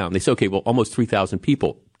broke down. They said, okay, well, almost 3,000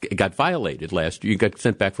 people got violated last year. You got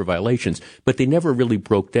sent back for violations, but they never really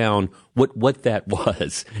broke down what that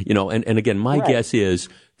was, and again, my guess is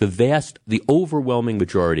the overwhelming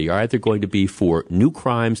majority are either going to be for new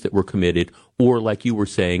crimes that were committed or, like you were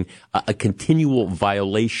saying, a continual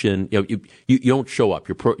violation. You don't show up.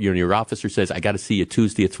 Your officer says, I got to see you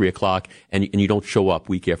Tuesday at 3:00, and you don't show up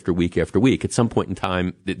week after week after week. At some point in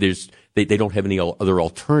time, they don't have any other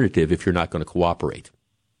alternative if you're not going to cooperate.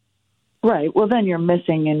 Right. Well, then you're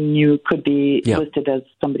missing, and you could be listed as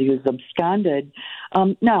somebody who's absconded.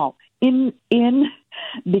 Now, in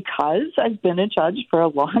because I've been a judge for a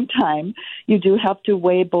long time, you do have to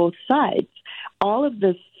weigh both sides. All of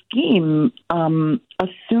this scheme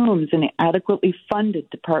assumes an adequately funded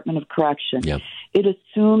Department of Correction. Yeah. It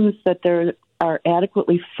assumes that there are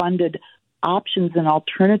adequately funded options and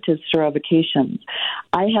alternatives to revocations.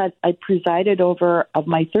 I presided over, of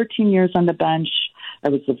my 13 years on the bench, I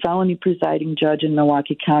was the felony presiding judge in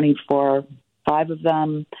Milwaukee County for 5 of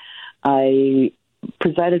them. I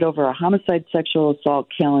presided over a homicide sexual assault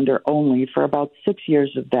calendar only for about 6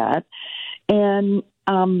 years of that. And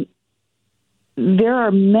there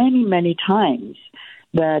are many, many times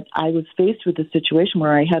that I was faced with a situation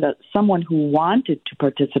where I had someone who wanted to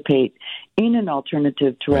participate in an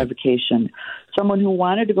alternative to revocation, someone who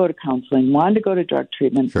wanted to go to counseling, wanted to go to drug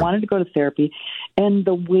treatment, wanted to go to therapy, and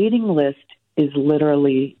the waiting list is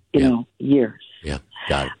literally, years. Yeah,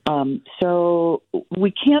 got it. So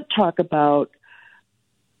we can't talk about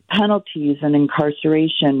penalties and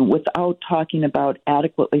incarceration without talking about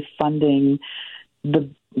adequately funding the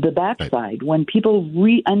backside. Right. When people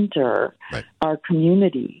re-enter our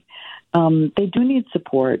community, they do need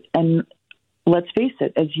support. And let's face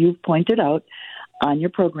it, as you've pointed out on your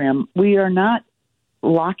program, we are not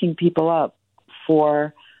locking people up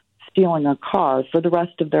for stealing a car for the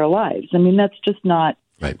rest of their lives. I mean, that's just not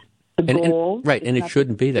the goal. And it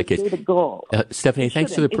shouldn't be that case. The goal. Stephanie,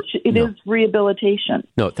 thanks for the... It is rehabilitation.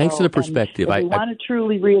 No, thanks for the perspective. If we want to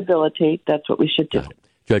truly rehabilitate, that's what we should do.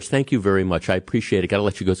 Judge, thank you very much. I appreciate it. Got to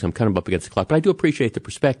let you go, so I'm kind of up against the clock. But I do appreciate the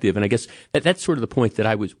perspective, and I guess that's sort of the point that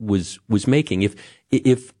I was making. If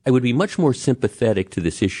I would be much more sympathetic to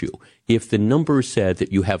this issue if the numbers said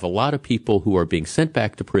that you have a lot of people who are being sent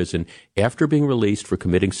back to prison after being released for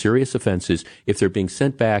committing serious offenses, if they're being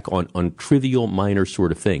sent back on trivial, minor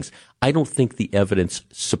sort of things. I don't think the evidence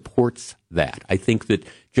supports that. I think that,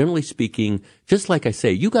 generally speaking, just like I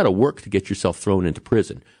say, you got to work to get yourself thrown into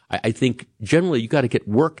prison. I think generally you got to get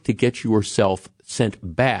work to get yourself sent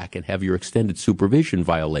back and have your extended supervision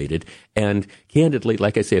violated. And candidly,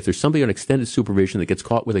 like I say, if there's somebody on extended supervision that gets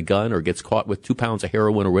caught with a gun or gets caught with 2 pounds of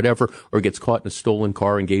heroin or whatever, or gets caught in a stolen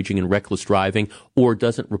car engaging in reckless driving, or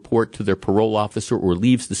doesn't report to their parole officer or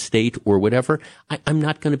leaves the state or whatever, I'm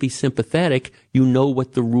not going to be sympathetic. You know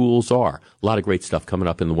what the rules are. A lot of great stuff coming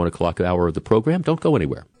up in the 1 o'clock hour of the program. Don't go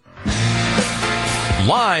anywhere.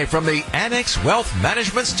 Live from the Annex Wealth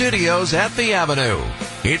Management Studios at the Avenue,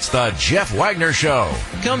 it's the Jeff Wagner Show.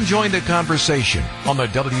 Come join the conversation on the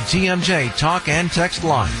WTMJ talk and text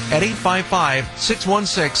line at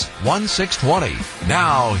 855-616-1620.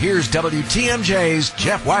 Now, here's WTMJ's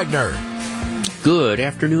Jeff Wagner. Good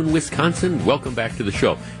afternoon, Wisconsin. Welcome back to the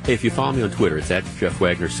show. Hey, if you follow me on Twitter, it's at Jeff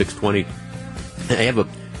Wagner 620.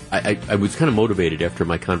 I was kind of motivated after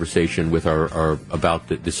my conversation with our about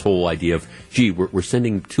this whole idea of, we're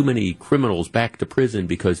sending too many criminals back to prison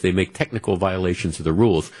because they make technical violations of the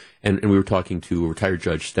rules. And we were talking to retired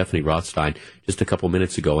Judge Stephanie Rothstein just a couple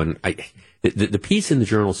minutes ago, and the piece in the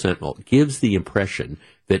Journal Sentinel gives the impression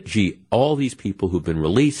that, all these people who've been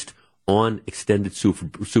released on extended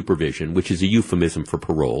supervision, which is a euphemism for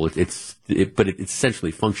parole, but it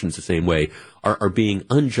essentially functions the same way, are being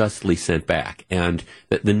unjustly sent back. And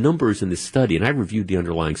the numbers in this study, and I reviewed the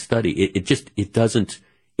underlying study, it doesn't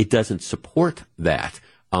support that.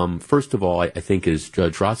 First of all, I think, as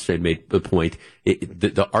Judge Rothstein made the point,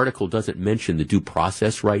 the article doesn't mention the due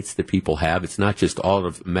process rights that people have. It's not just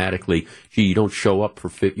automatically, you don't show up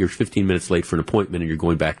you're 15 minutes late for an appointment and you're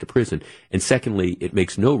going back to prison. And secondly, it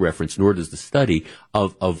makes no reference, nor does the study,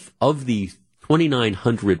 of the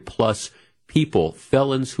 2,900 plus people,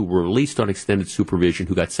 felons who were released on extended supervision,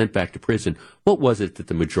 who got sent back to prison, what was it that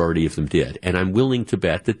the majority of them did? And I'm willing to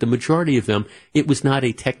bet that the majority of them, it was not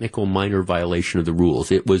a technical minor violation of the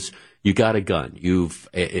rules. It was, you got a gun.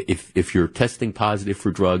 If you're testing positive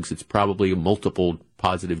for drugs, it's probably a multiple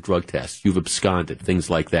positive drug tests. You've absconded, things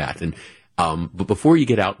like that. And but before you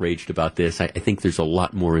get outraged about this, I think there's a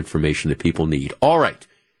lot more information that people need. All right.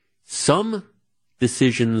 Some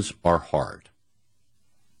decisions are hard.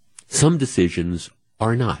 Some decisions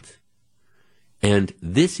are not. And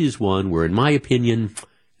this is one where, in my opinion,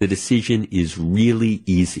 the decision is really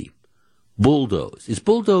easy. Bulldoze. Is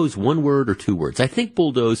bulldoze one word or 2 words? I think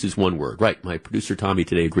bulldoze is 1 word. Right. My producer Tommy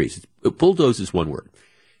today agrees. Bulldoze is 1 word.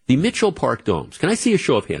 The Mitchell Park Domes. Can I see a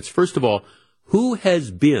show of hands? First of all, who has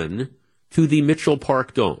been to the Mitchell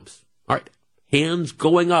Park Domes? All right. Hands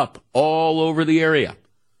going up all over the area.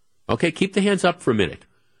 Okay. Keep the hands up for a minute.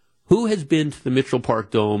 Who has been to the Mitchell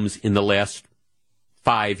Park Domes in the last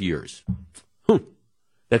 5 years?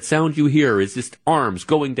 That sound you hear is just arms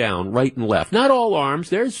going down right and left. Not all arms.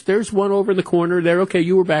 There's one over in the corner there. Okay,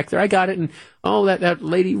 you were back there. I got it. And, oh, that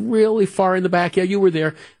lady really far in the back. Yeah, you were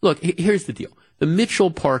there. Look, here's the deal. The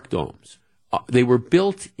Mitchell Park domes, they were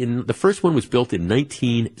built the first one was built in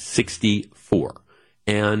 1964.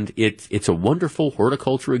 And it's a wonderful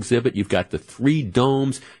horticulture exhibit. You've got the 3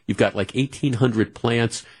 domes. You've got like 1,800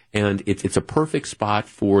 plants. And it's a perfect spot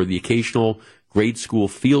for the occasional grade school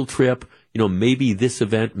field trip. Maybe this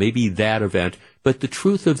event, maybe that event. But the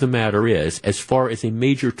truth of the matter is, as far as a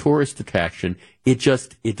major tourist attraction, it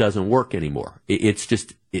doesn't work anymore. Its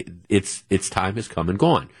time has come and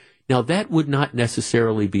gone. Now, that would not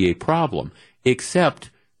necessarily be a problem, except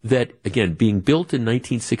that, again, being built in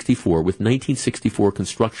 1964 with 1964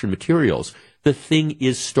 construction materials, the thing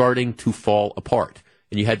is starting to fall apart.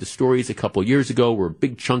 And you had the stories a couple of years ago where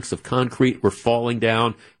big chunks of concrete were falling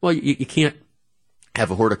down. Well, you can't have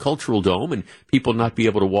a horticultural dome and people not be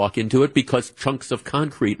able to walk into it because chunks of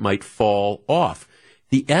concrete might fall off.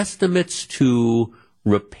 The estimates to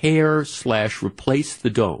repair/replace the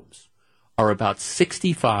domes are about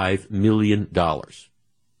 $65 million.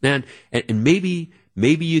 And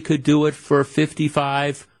maybe you could do it for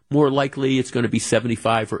 55. More likely it's going to be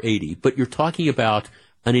 75 or 80. But you're talking about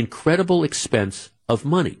an incredible expense of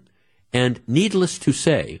money. And needless to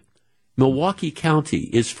say, Milwaukee County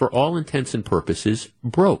is, for all intents and purposes,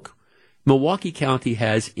 broke. Milwaukee County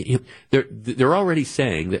they're already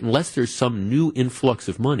saying that unless there's some new influx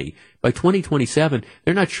of money, by 2027,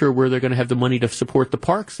 they're not sure where they're going to have the money to support the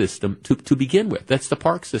park system to begin with. That's the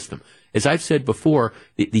park system. As I've said before,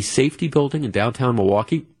 the safety building in downtown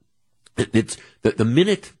Milwaukee, it's the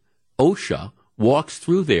minute OSHA walks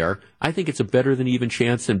through there, I think it's a better than even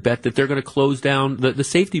chance and bet that they're going to close down the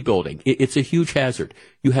safety building. It's a huge hazard.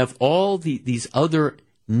 You have all these other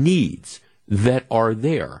needs that are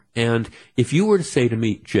there. And if you were to say to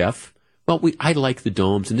me, Jeff, well, I like the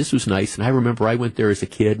domes, and this was nice, and I remember I went there as a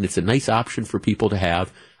kid, and it's a nice option for people to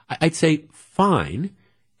have, I'd say, fine,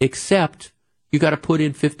 except you got to put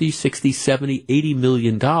in 50, 60, 70, 80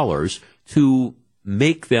 million dollars to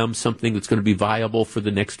make them something that's going to be viable for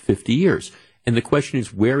the next 50 years. And the question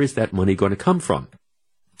is, where is that money going to come from?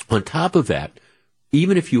 On top of that,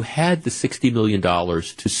 even if you had the $60 million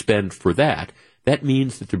to spend for that, that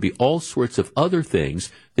means that there'd be all sorts of other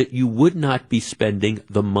things that you would not be spending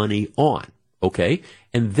the money on, okay?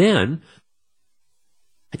 And then,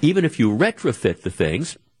 even if you retrofit the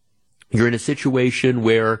things, you're in a situation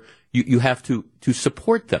where you have to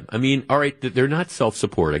support them. I mean, all right, they're not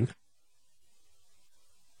self-supporting.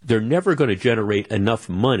 They're never going to generate enough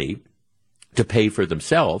money to pay for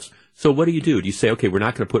themselves. So what do? Do you say, okay, we're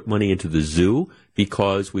not going to put money into the zoo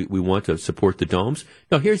because we want to support the domes?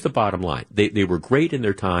 No, here's the bottom line. They were great in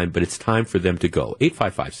their time, but it's time for them to go.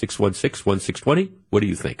 855-616-1620. What do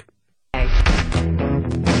you think?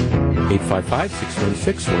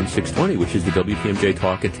 855-616-1620, which is the WTMJ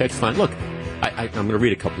Talk and Text line. Look, I'm going to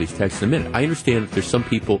read a couple of these texts in a minute. I understand that there's some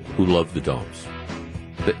people who love the domes.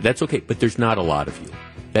 That's okay, but there's not a lot of you.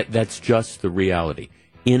 That's just the reality.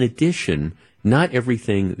 In addition, not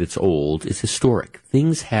everything that's old is historic.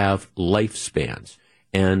 Things have lifespans.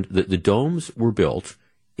 And the domes were built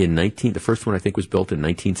the first one I think was built in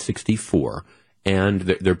 1964, and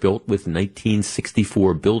they're built with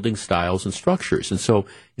 1964 building styles and structures. And so,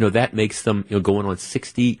 that makes them, going on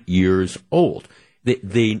 60 years old.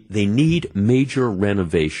 They need major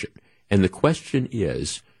renovation. And the question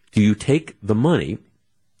is, do you take the money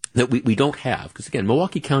that we don't have? Because again,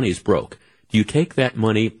 Milwaukee County is broke. Do you take that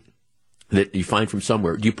money that you find from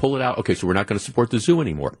somewhere? Do you pull it out? Okay, so we're not going to support the zoo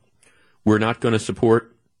anymore. We're not going to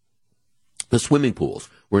support the swimming pools.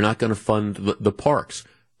 We're not going to fund the parks.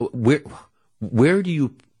 Where do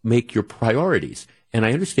you make your priorities? And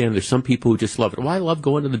I understand there's some people who just love it. Well, I love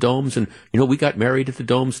going to the domes, and, we got married at the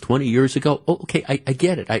domes 20 years ago. Oh, okay, I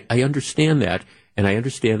get it. I understand that, and I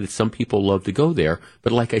understand that some people love to go there.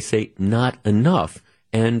 But like I say, not enough.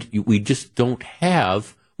 And we just don't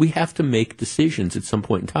have... We have to make decisions at some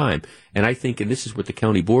point in time. And I think, and this is what the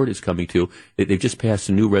county board is coming to, they've just passed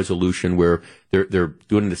a new resolution where they're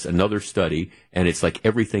doing another study, and it's like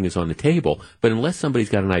everything is on the table. But unless somebody's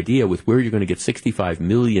got an idea with where you're going to get $65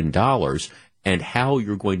 million and how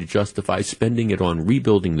you're going to justify spending it on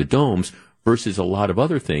rebuilding the domes versus a lot of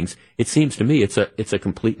other things, it seems to me it's a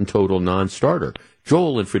complete and total non-starter.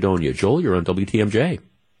 Joel in Fredonia. Joel, you're on WTMJ.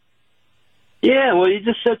 Yeah, well, you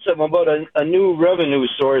just said something about a new revenue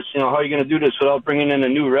source. How are you going to do this without bringing in a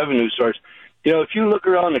new revenue source? If you look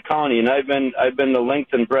around the county, and I've been the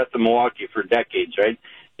length and breadth of Milwaukee for decades, right?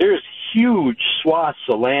 There's huge swaths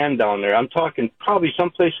of land down there. I'm talking probably some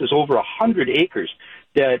places over 100 acres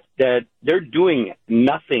that they're doing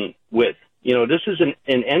nothing with. You know, this is an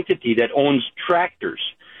entity that owns tractors.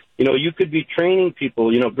 You know, you could be training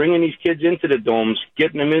people, you know, bringing these kids into the domes,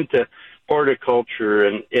 getting them into horticulture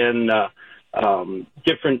and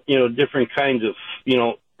different kinds of, you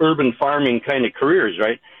know, urban farming kind of careers,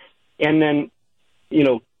 right? And then, you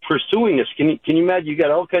know, pursuing this, can you imagine? You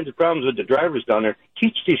got all kinds of problems with the drivers down there.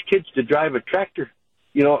 Teach these kids to drive a tractor.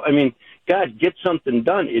 You know, I mean, God, get something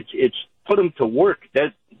done. It's put them to work.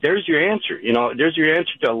 There's your answer. You know, there's your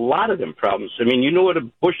answer to a lot of them problems. I mean, you know what a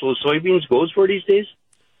bushel of soybeans goes for these days?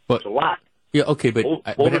 It's a lot. Yeah, okay, but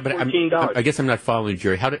 $14. I guess I'm not following,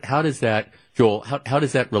 Jerry. How does that, Joel? How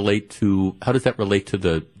does that relate to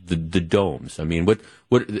the domes? I mean,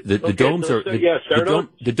 the domes are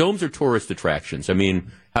the domes are tourist attractions. I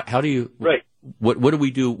mean, how do you What do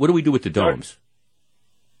we do? What do we do with the domes?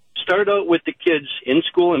 Start out with the kids in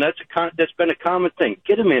school, and that's been a common thing.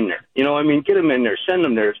 Get them in there. You know, I mean, get them in there. Send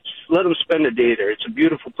them there. Let them spend a day there. It's a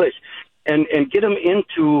beautiful place, and get them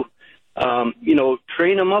into. You know,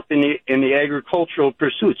 train them up in the agricultural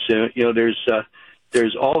pursuits. You know, there's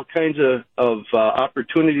all kinds of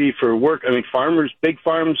opportunity for work. I mean, farmers, big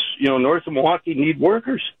farms, you know, north of Milwaukee need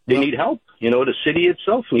workers. They need help. You know, the city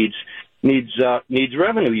itself needs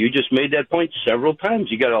revenue. You just made that point several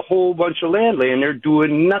times. You got a whole bunch of land laying there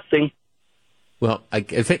doing nothing. Well,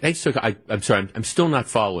 I'm sorry. I'm still not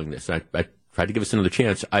following this. I tried to give us another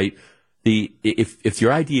chance. If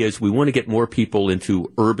your idea is we want to get more people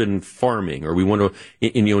into urban farming, or we want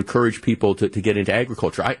to encourage people to get into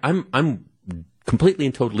agriculture, I'm completely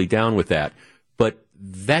and totally down with that. But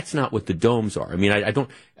that's not what the domes are. I mean, I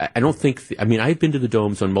don't think. I've been to the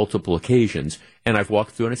domes on multiple occasions, and I've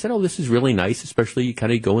walked through and I said, "Oh, this is really nice." Especially you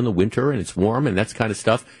kind of go in the winter and it's warm and that's kind of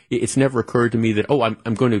stuff. It's never occurred to me that I want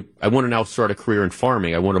to now start a career in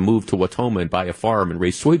farming. I want to move to Watoma and buy a farm and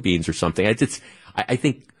raise soybeans or something. I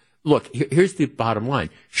think. Look, here's the bottom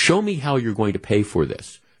line. Show me how you're going to pay for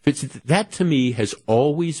this. That, to me, has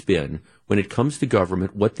always been, when it comes to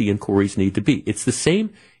government, what the inquiries need to be. It's the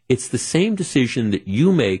same decision that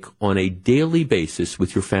you make on a daily basis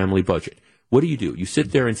with your family budget. What do? You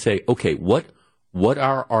sit there and say, okay, what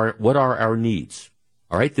are our needs?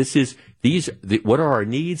 All right, what are our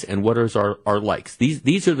needs and what are our likes?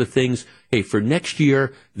 These are the things. Hey, for next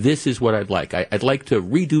year, this is what I'd like. I'd like to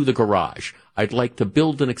redo the garage. I'd like to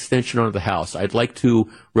build an extension onto the house. I'd like to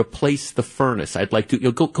replace the furnace. I'd like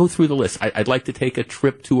to go through the list. I'd like to take a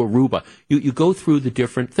trip to Aruba. You go through the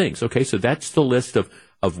different things. Okay, so that's the list of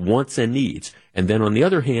wants and needs. And then on the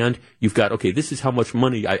other hand, you've got, okay, this is how much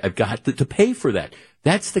money I've got to pay for that.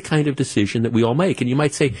 That's the kind of decision that we all make. And you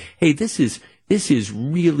might say, hey, this is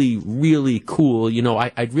really, really cool. You know,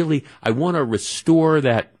 I want to restore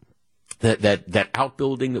that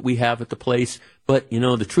outbuilding that we have at the place. But, you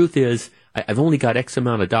know, the truth is, I've only got X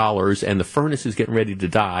amount of dollars and the furnace is getting ready to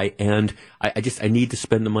die and I need to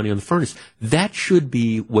spend the money on the furnace. That should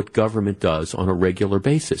be what government does on a regular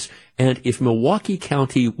basis. And if Milwaukee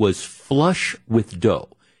County was flush with dough,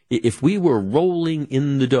 if we were rolling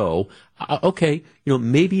in the dough, okay, you know,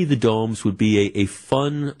 maybe the domes would be a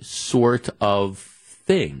fun sort of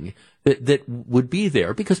thing that would be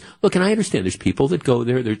there. Because, look, and I understand there's people that go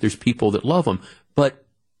there's people that love them, but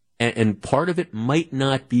and part of it might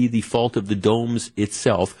not be the fault of the domes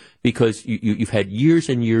itself, because you've had years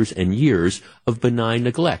and years and years of benign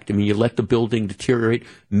neglect. I mean, you let the building deteriorate.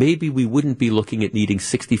 Maybe we wouldn't be looking at needing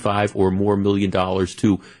 $65 or more million to,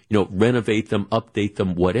 you know, renovate them, update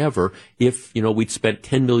them, whatever, if, you know, we'd spent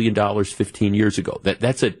 $10 million 15 years ago.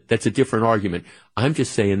 That's a different argument. I'm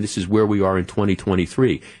just saying this is where we are in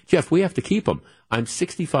 2023. Jeff, we have to keep them. I'm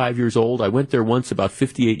 65 years old. I went there once about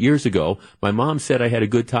 58 years ago. My mom said I had a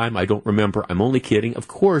good time. I don't remember. I'm only kidding. Of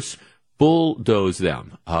course, bulldoze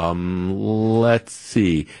them. Let's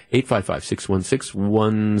see.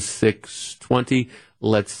 855-616-1620.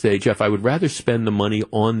 Let's say, Jeff, I would rather spend the money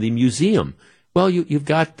on the museum. Well, you've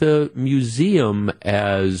got the museum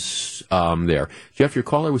as there. Jeff, your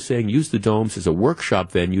caller was saying use the domes as a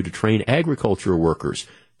workshop venue to train agricultural workers.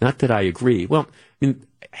 Not that I agree. Well, I mean,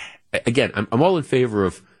 again, I'm all in favor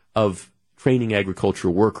of training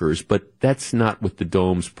agricultural workers, but that's not what the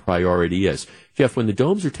dome's priority is. Jeff, when the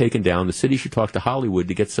domes are taken down, the city should talk to Hollywood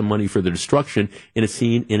to get some money for the destruction in a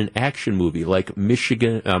scene in an action movie like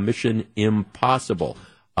Mission Impossible.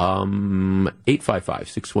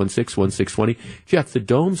 855-616-1620. Jeff, the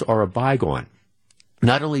domes are a bygone.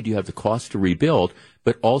 Not only do you have the cost to rebuild,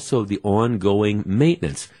 but also the ongoing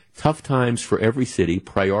maintenance. Tough times for every city.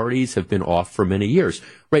 Priorities have been off for many years.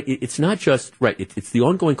 Right? It's not just, right, it's the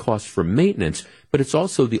ongoing cost for maintenance, but it's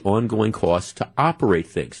also the ongoing cost to operate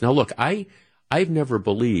things. Now, look, I've never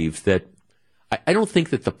believed that. I don't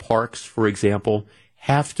think that the parks, for example,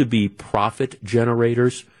 have to be profit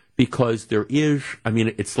generators, because there is. I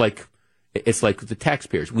mean, it's like the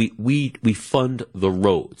taxpayers. We fund the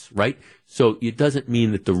roads, right? So it doesn't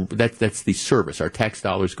mean that that's the service. Our tax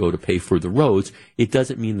dollars go to pay for the roads. It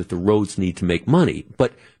doesn't mean that the roads need to make money,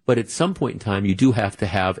 but at some point in time, you do have to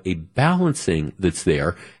have a balancing that's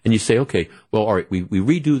there, and you say, okay, well, all right, we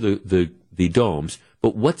redo the domes,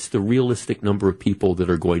 but what's the realistic number of people that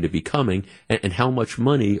are going to be coming, and how much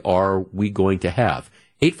money are we going to have?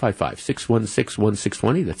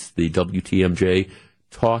 855-616-1620. That's the WTMJ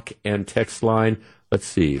talk and text line. Let's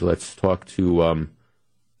see. Let's talk to,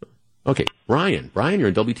 okay, Brian. Brian, you're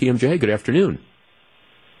in WTMJ. Good afternoon.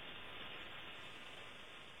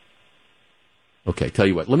 Okay, tell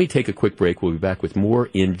you what, let me take a quick break. We'll be back with more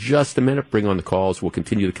in just a minute. Bring on the calls. We'll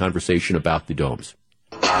continue the conversation about the domes.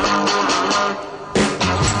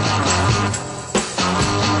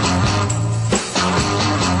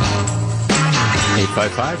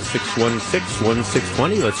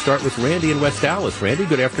 855-616-1620. Let's start with Randy in West Dallas. Randy,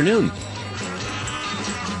 good afternoon.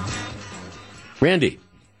 Randy.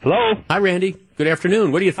 Hello. Hi, Randy. Good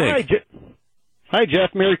afternoon. What do you think? Hi,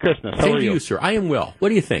 Jeff. Merry Christmas. How Same are to you, sir. I am well. What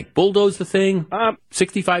do you think? Bulldoze the thing?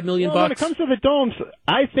 $65 million bucks? When it comes to the domes,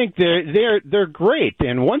 I think they're great,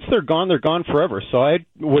 and once they're gone forever. So I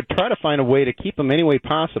would try to find a way to keep them any way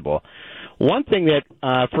possible. One thing that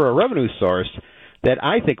for a revenue source that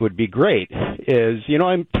I think would be great is,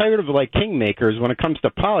 I'm tired of like kingmakers when it comes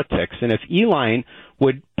to politics, and if Eline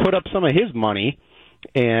would put up some of his money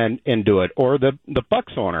and do it, or the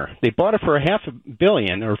Bucks owner, they bought it for $500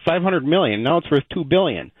 million or $500 million. Now it's worth $2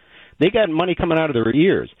 billion. They got money coming out of their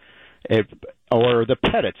ears. Or the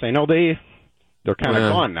Pettits, I know they're kind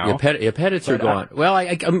of gone now. Pettits are gone. Well,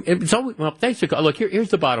 it's always, thanks for look. Here's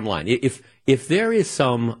the bottom line. If there is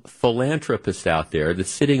some philanthropist out there that's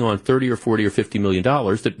sitting on $30 or $40 or $50 million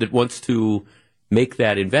that wants to make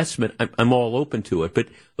that investment, I'm all open to it. But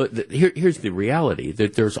here's the reality,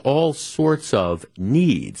 that there's all sorts of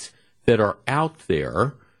needs that are out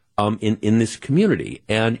there in this community,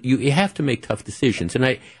 and you have to make tough decisions. And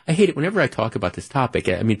I hate it whenever I talk about this topic.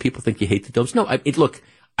 I mean, people think you hate the domes. No, look,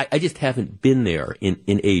 I just haven't been there in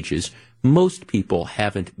ages. Most people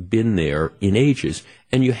haven't been there in ages,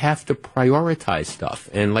 and you have to prioritize stuff.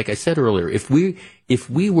 And like I said earlier, if we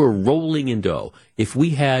were rolling in dough, if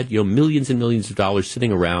we had millions and millions of dollars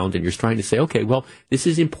sitting around, and you're trying to say, okay, well, this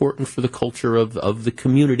is important for the culture of the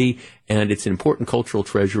community, and it's an important cultural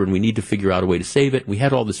treasure, and we need to figure out a way to save it. We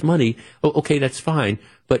had all this money. Oh, okay, that's fine.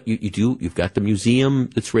 But you've got the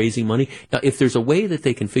museum that's raising money. Now, if there's a way that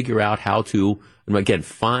they can figure out how to, again,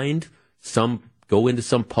 go into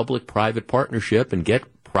some public-private partnership and get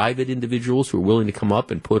private individuals who are willing to come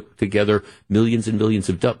up and put together millions and millions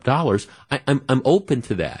of dollars, I'm open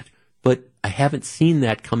to that. But I haven't seen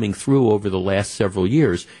that coming through over the last several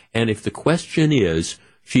years. And if the question is,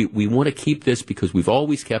 we want to keep this because we've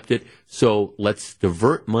always kept it, so let's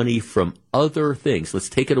divert money from other things. Let's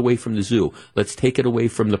take it away from the zoo. Let's take it away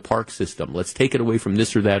from the park system. Let's take it away from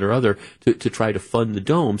this or that or other to try to fund the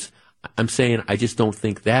domes. I'm saying I just don't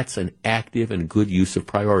think that's an active and good use of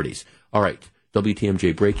priorities. All right,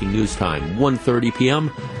 WTMJ Breaking News time, 1:30 p.m.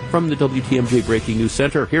 from the WTMJ Breaking News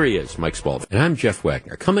Center. Here he is, Mike Spalding. And I'm Jeff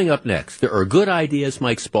Wagner. Coming up next, there are good ideas,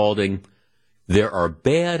 Mike Spalding. There are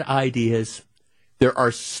bad ideas. There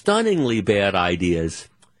are stunningly bad ideas.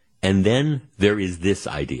 And then there is this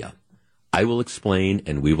idea. I will explain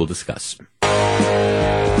and we will discuss.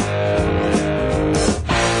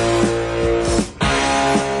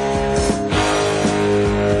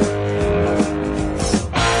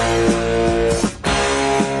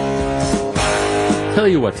 Tell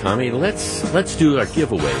you what, Tommy, let's do our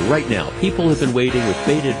giveaway right now. People have been waiting with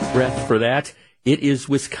bated breath for that. It is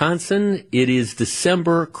Wisconsin. It is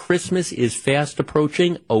December. Christmas is fast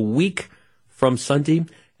approaching, a week from Sunday,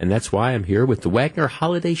 and that's why I'm here with the Wagner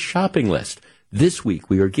Holiday Shopping List. This week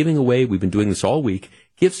we are giving away, we've been doing this all week,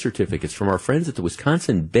 gift certificates from our friends at the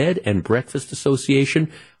Wisconsin Bed and Breakfast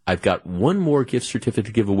Association. I've got one more gift certificate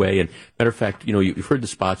to give away. And matter of fact, you've heard the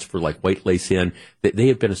spots for like White Lace Inn. They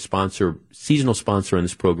have been a sponsor, seasonal sponsor on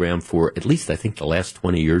this program for at least, I think, the last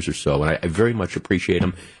 20 years or so. And I very much appreciate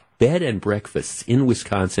them. Bed and breakfasts in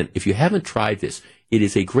Wisconsin. If you haven't tried this, it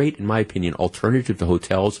is a great, in my opinion, alternative to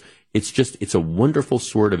hotels. It's a wonderful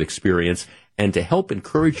sort of experience. And to help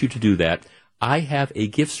encourage you to do that, I have a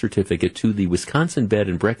gift certificate to the Wisconsin Bed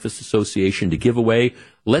and Breakfast Association to give away.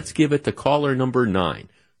 Let's give it to caller number 9.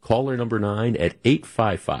 Caller number 9 at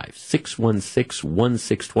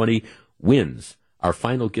 855-616-1620 wins our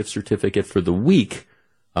final gift certificate for the week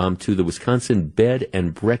to the Wisconsin Bed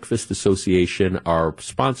and Breakfast Association, our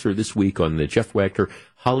sponsor this week on the Jeff Wagner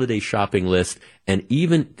holiday shopping list. And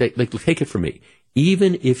even, take it from me,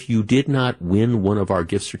 even if you did not win one of our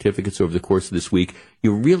gift certificates over the course of this week,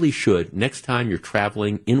 you really should, next time you're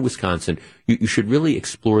traveling in Wisconsin, you should really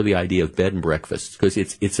explore the idea of bed and breakfasts, because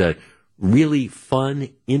it's a really fun,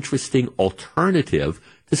 interesting alternative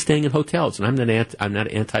to staying in hotels. And I'm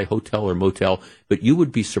not anti-hotel or motel, but you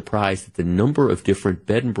would be surprised at the number of different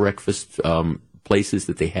bed and breakfast places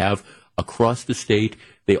that they have across the state.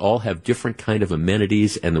 They all have different kind of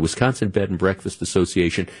amenities, and the Wisconsin Bed and Breakfast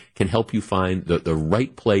Association can help you find the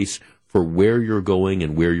right place for where you're going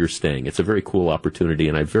and where you're staying. It's a very cool opportunity,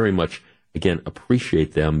 and I very much, again,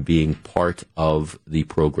 appreciate them being part of the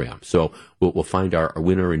program. So we'll find our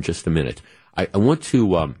winner in just a minute. I want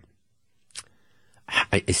to,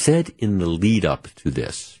 I said in the lead up to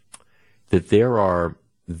this that there are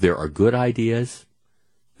good ideas,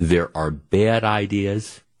 there are bad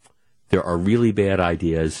ideas, there are really bad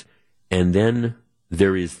ideas, and then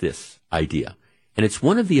there is this idea. And it's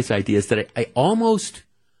one of these ideas that I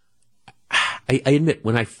admit,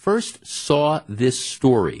 when I first saw this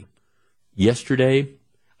story yesterday,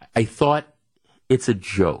 I thought it's a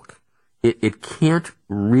joke. It can't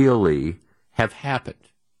really have happened.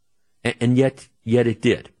 And yet it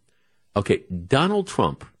did. Okay, Donald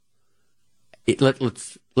Trump,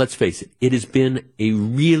 let's face it, it has been a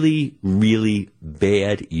really, really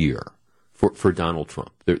bad year for Donald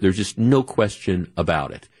Trump. There's just no question about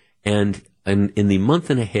it. And in the month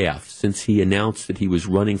and a half since he announced that he was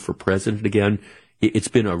running for president again, it's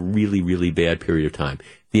been a really, really bad period of time.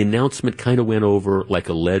 The announcement kind of went over like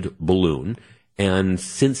a lead balloon. And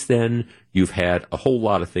since then, you've had a whole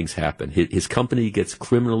lot of things happen. His company gets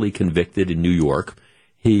criminally convicted in New York.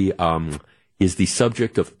 He is the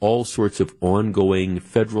subject of all sorts of ongoing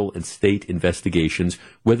federal and state investigations.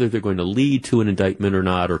 Whether they're going to lead to an indictment or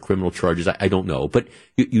not, or criminal charges, I don't know. But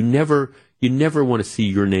you never want to see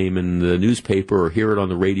your name in the newspaper or hear it on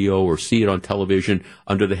the radio or see it on television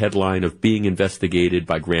under the headline of being investigated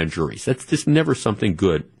by grand juries. That's just never something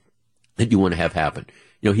good that you want to have happen.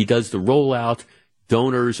 You know, he does the rollout.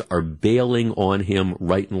 Donors are bailing on him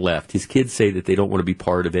right and left. His kids say that they don't want to be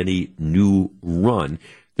part of any new run.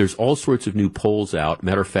 There's all sorts of new polls out.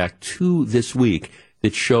 Matter of fact, 2 this week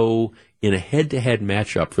that show in a head-to-head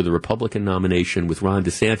matchup for the Republican nomination with Ron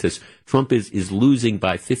DeSantis, Trump is losing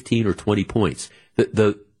by 15 or 20 points.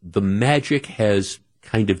 The magic has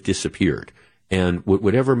kind of disappeared. And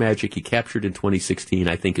whatever magic he captured in 2016,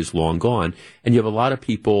 I think, is long gone. And you have a lot of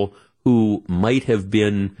people who might not have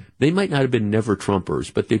been never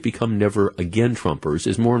Trumpers, but they've become never again Trumpers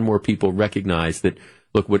as more and more people recognize that,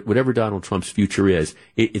 look, whatever Donald Trump's future is,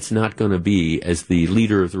 it's not going to be as the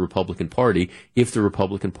leader of the Republican Party if the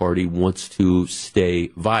Republican Party wants to stay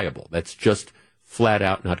viable. That's just flat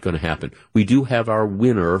out not going to happen. We do have our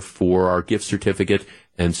winner for our gift certificate,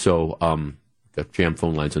 and so got jam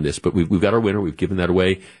phone lines on this, but we've got our winner. We've given that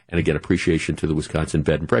away, and again, appreciation to the Wisconsin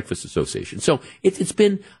Bed and Breakfast Association. So it's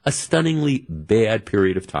been a stunningly bad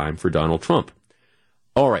period of time for Donald Trump.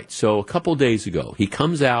 All right, so a couple days ago, he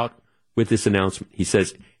comes out with this announcement. He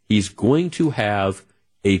says he's going to have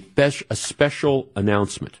a special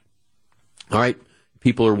announcement. All right,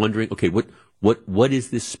 people are wondering, okay, what is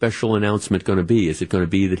this special announcement going to be? Is it going to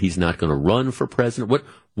be that he's not going to run for president?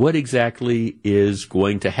 What exactly is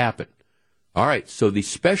going to happen? All right, so the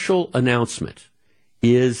special announcement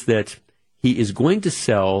is that he is going to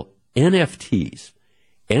sell NFTs.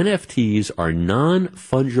 NFTs are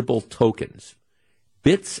non-fungible tokens,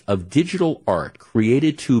 bits of digital art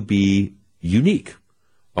created to be unique.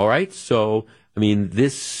 All right, so I mean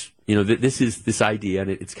this is this idea,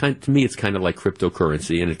 and it's to me it's kind of like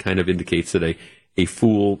cryptocurrency, and it kind of indicates that a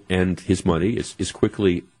fool and his money is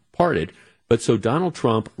quickly parted. But so Donald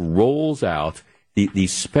Trump rolls out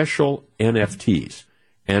these special NFTs,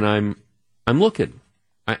 and I'm looking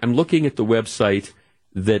at the website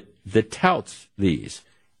that touts these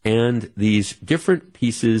and these different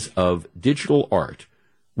pieces of digital art,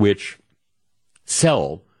 which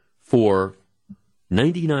sell for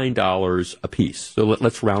 $99 a piece. So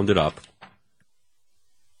let's round it up.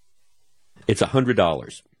 It's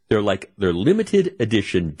 $100. They're limited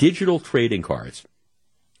edition digital trading cards,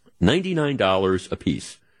 $99 a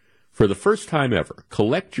piece. For the first time ever,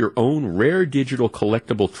 collect your own rare digital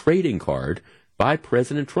collectible trading card by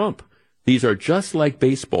President Trump. These are just like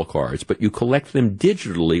baseball cards, but you collect them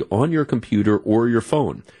digitally on your computer or your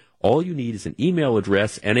phone. All you need is an email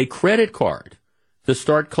address and a credit card to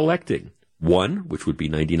start collecting. 1, which would be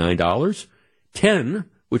 $99, 10,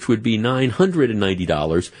 which would be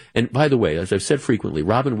 $990. And by the way, as I've said frequently,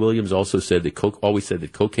 Robin Williams also said that always said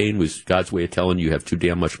that cocaine was God's way of telling you have too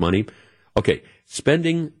damn much money. Okay,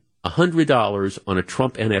 spending $100 on a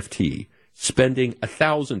Trump NFT, spending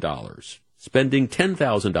 $1,000, spending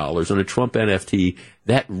 $10,000 on a Trump NFT,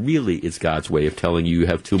 that really is God's way of telling you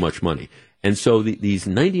have too much money. And so these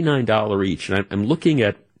 $99 each, and I'm looking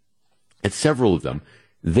at several of them,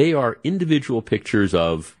 they are individual pictures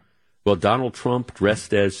of, well, Donald Trump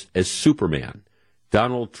dressed as Superman.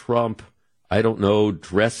 Donald Trump, I don't know,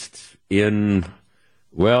 dressed in,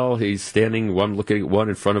 well, he's standing, I'm looking at one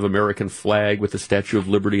in front of American flag with the Statue of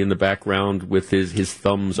Liberty in the background with his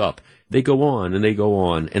thumbs up. They go on and they go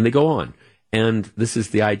on and they go on. And this is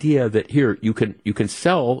the idea that here, you can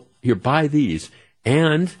sell, here, buy these.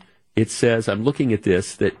 And it says, I'm looking at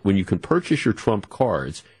this, that when you can purchase your Trump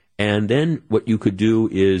cards, and then what you could do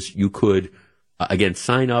is you could, again,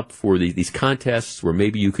 sign up for these contests where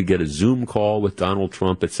maybe you could get a Zoom call with Donald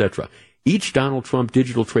Trump, etc. Each Donald Trump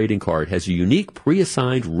digital trading card has a unique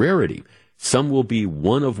pre-assigned rarity. Some will be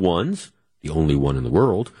one of ones, the only one in the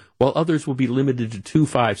world, while others will be limited to 2,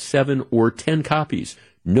 5, 7, or 10 copies.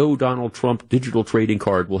 No Donald Trump digital trading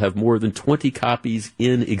card will have more than 20 copies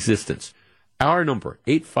in existence. Our number,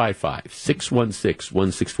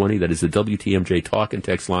 855-616-1620. That is the WTMJ talk and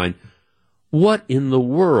text line. What in the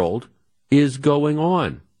world is going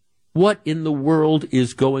on? What in the world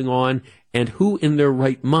is going on? And who in their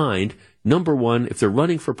right mind, number one, if they're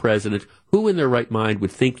running for president, who in their right mind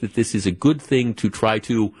would think that this is a good thing to try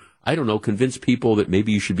to, I don't know, convince people that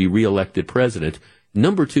maybe you should be reelected president?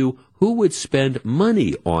 Number two, who would spend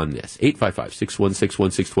money on this?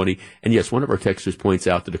 855-616-1620. And yes, one of our texters points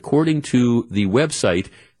out that according to the website,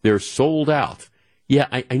 they're sold out. Yeah,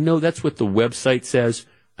 I know that's what the website says.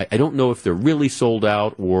 I don't know if they're really sold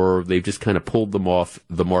out or they've just kind of pulled them off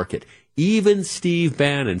the market. Even Steve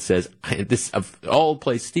Bannon says, of all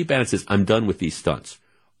places, Steve Bannon says, I'm done with these stunts.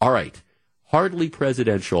 All right, hardly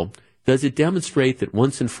presidential. Does it demonstrate that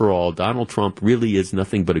once and for all, Donald Trump really is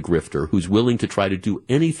nothing but a grifter who's willing to try to do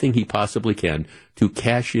anything he possibly can to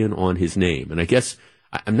cash in on his name? And I guess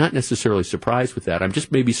I'm not necessarily surprised with that. I'm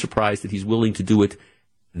just maybe surprised that he's willing to do it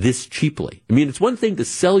this cheaply. I mean, it's one thing to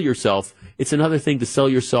sell yourself. It's another thing to sell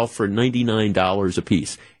yourself for $99 a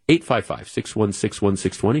piece.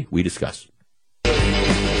 855-616-1620. We discuss. The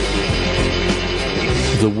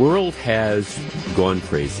world has gone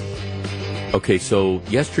crazy. Okay, so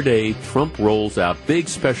yesterday, Trump rolls out big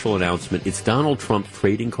special announcement. It's Donald Trump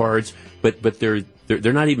trading cards, but they're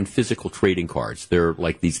not even physical trading cards. They're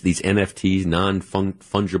like these NFTs,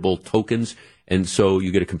 non-fungible tokens. And so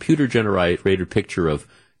you get a computer-generated picture of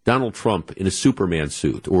Donald Trump in a Superman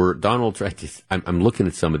suit, or Donald. I'm looking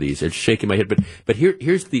at some of these. It's shaking my head. But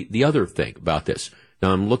here's the other thing about this.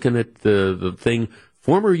 Now I'm looking at the thing.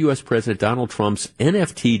 Former U.S. President Donald Trump's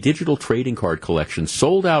NFT digital trading card collection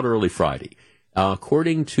sold out early Friday.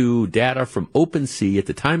 According to data from OpenSea, at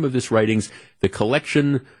the time of this writings, the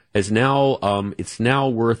collection is now it's now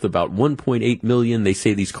worth about $1.8 million. They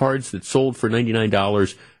say these cards that sold for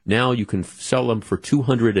 $99 now you can sell them for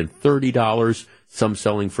 $230. Some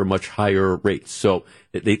selling for much higher rates. So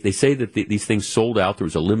they say that these things sold out. There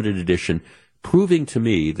was a limited edition, proving to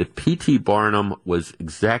me that P.T. Barnum was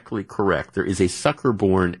exactly correct. There is a sucker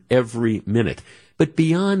born every minute. But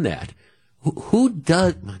beyond that, who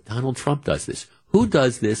does, Donald Trump does this. Who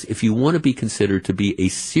does this if you want to be considered to be a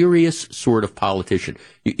serious sort of politician?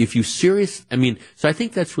 If you serious, so I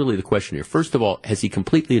think that's really the question here. First of all, has he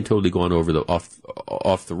completely and totally gone over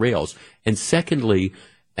off the rails? And secondly,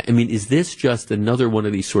 is this just another one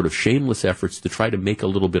of these sort of shameless efforts to try to make a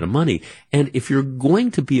little bit of money? And if you're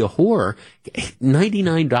going to be a whore,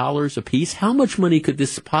 $99 a piece, how much money could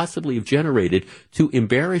this possibly have generated to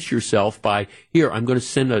embarrass yourself by, here, I'm going to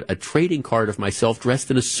send a trading card of myself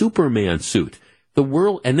dressed in a Superman suit? The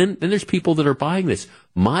world, and then there's people that are buying this.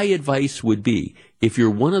 My advice would be, if you're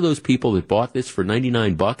one of those people that bought this for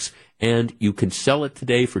 $99 and you can sell it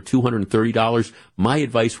today for $230, my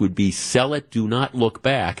advice would be sell it, do not look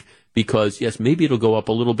back, because yes, maybe it'll go up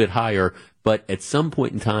a little bit higher, but at some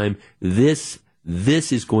point in time, this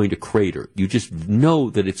is going to crater. You just know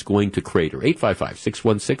that it's going to crater.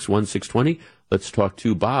 855-616-1620. Let's talk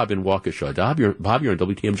to Bob in Waukesha. Bob, you're on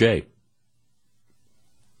WTMJ.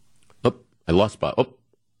 I lost Bob. Oh,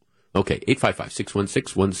 okay.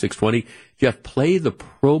 855-616-1620. Jeff, play the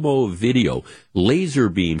promo video. Laser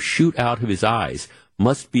beam shoot out of his eyes.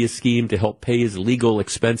 Must be a scheme to help pay his legal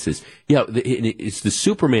expenses. Yeah, it's the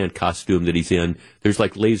Superman costume that he's in. There's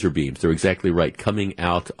like laser beams. They're exactly right, coming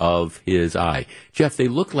out of his eye. Jeff, they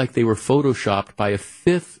look like they were photoshopped by a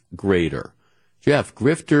fifth grader. Jeff,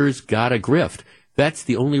 grifters gotta grift. That's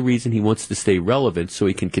the only reason he wants to stay relevant, so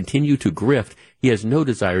he can continue to grift. He has no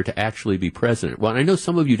desire to actually be president. Well, and I know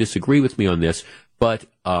some of you disagree with me on this, but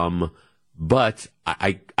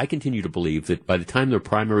I continue to believe that by the time their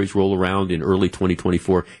primaries roll around in early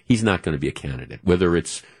 2024, he's not going to be a candidate. Whether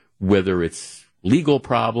it's legal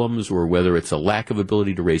problems or whether it's a lack of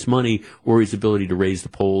ability to raise money or his ability to raise the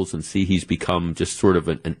polls and see he's become just sort of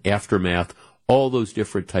an aftermath, all those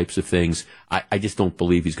different types of things, I just don't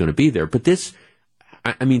believe he's going to be there. But this,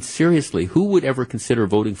 I mean, seriously, who would ever consider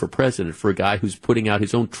voting for president for a guy who's putting out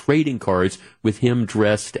his own trading cards with him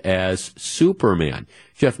dressed as Superman?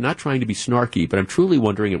 Jeff, not trying to be snarky, but I'm truly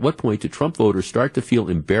wondering at what point do Trump voters start to feel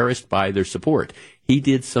embarrassed by their support? He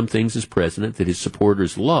did some things as president that his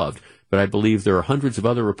supporters loved, but I believe there are hundreds of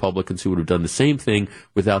other Republicans who would have done the same thing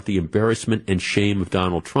without the embarrassment and shame of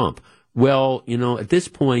Donald Trump. Well, at this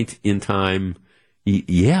point in time,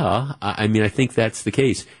 yeah, I mean, I think that's the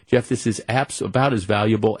case. Jeff, this is about as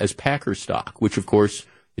valuable as Packer stock, which, of course,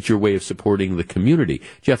 it's your way of supporting the community.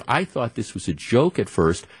 Jeff, I thought this was a joke at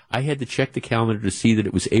first. I had to check the calendar to see that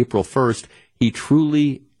it was April 1st. He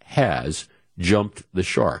truly has jumped the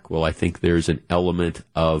shark. Well, I think there's an element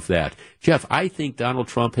of that. Jeff, I think Donald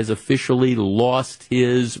Trump has officially lost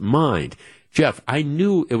his mind. Jeff, I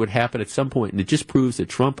knew it would happen at some point, and it just proves that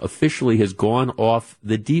Trump officially has gone off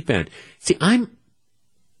the deep end. See,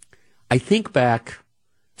 I think back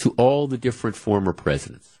to all the different former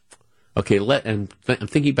presidents. Okay, I'm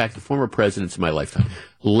thinking back to former presidents in my lifetime.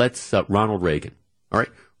 Ronald Reagan. All right,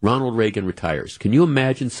 Ronald Reagan retires. Can you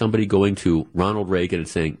imagine somebody going to Ronald Reagan and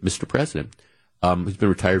saying, Mr. President, who's been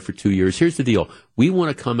retired for 2 years, here's the deal. We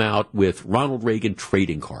want to come out with Ronald Reagan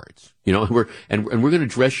trading cards. And we're going to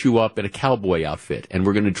dress you up in a cowboy outfit, and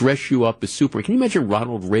we're going to dress you up as Superman. Can you imagine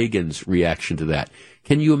Ronald Reagan's reaction to that?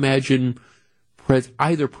 Can you imagine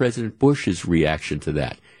either President Bush's reaction to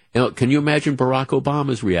that? Can you imagine Barack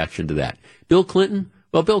Obama's reaction to that? Bill Clinton?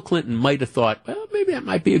 Well, Bill Clinton might have thought, well, maybe that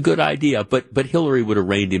might be a good idea, but Hillary would have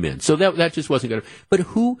reined him in. So that just wasn't going to. But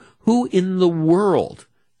who in the world,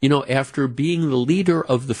 after being the leader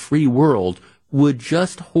of the free world, would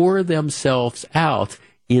just whore themselves out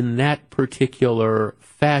in that particular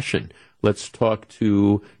fashion? Let's talk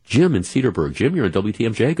to Jim in Cedarburg. Jim, you're on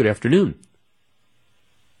WTMJ. Good afternoon.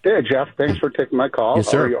 Hey, Jeff. Thanks for taking my call. Yes,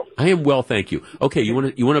 sir. How are you? I am well, thank you. Okay, you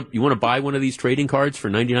want to buy one of these trading cards for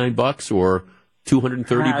 $99 or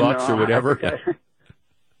 $230 or whatever?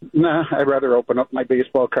 Nah, I'd rather open up my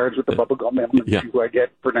baseball cards with the bubblegum in and see who I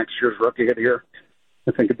get for next year's Rookie of the Year.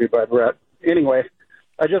 I think it'd be by Brett. Anyway,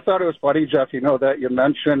 I just thought it was funny, Jeff, that you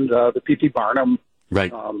mentioned the P.T. Barnum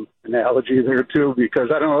analogy there, too, because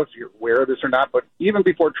I don't know if you're aware of this or not, but even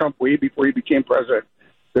before before he became president,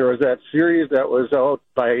 there was that series that was out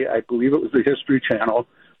by, I believe it was the History Channel,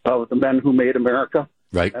 of The Men Who Made America.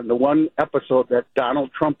 Right. And the one episode that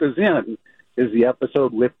Donald Trump is in is the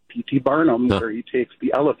episode with P.T. Barnum, where he takes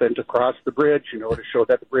the elephant across the bridge, to show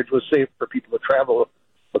that the bridge was safe for people to travel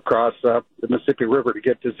across the Mississippi River to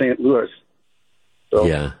get to St. Louis. So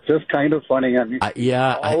just kind of funny. I mean,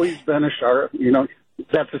 always been a sharp,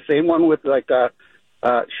 that's the same one with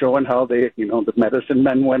showing how they, the medicine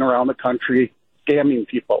men went around the country scamming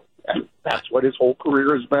people. And that's what his whole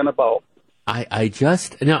career has been about. I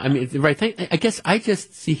guess I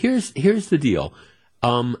just see, here's the deal.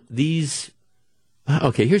 Here's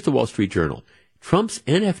the Wall Street Journal. Trump's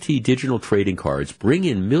NFT digital trading cards bring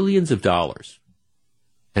in millions of dollars.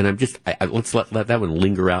 And let's let that one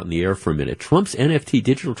linger out in the air for a minute. Trump's NFT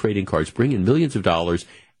digital trading cards bring in millions of dollars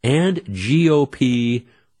and GOP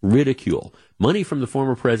ridicule. Money from the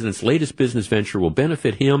former president's latest business venture will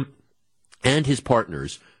benefit him and his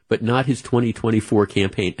partners, but not his 2024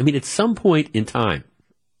 campaign. I mean, at some point in time,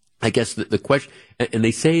 I guess the question, and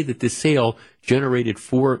they say that this sale generated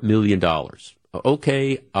 $4 million.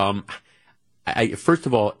 Okay, first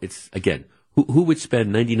of all, it's, again, who would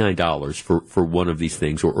spend $99 for one of these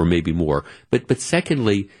things, or maybe more? But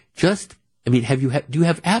secondly, do you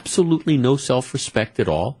have absolutely no self-respect at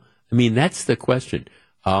all? I mean, that's the question.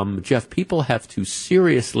 Jeff, people have to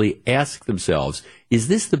seriously ask themselves, is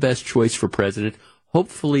this the best choice for president?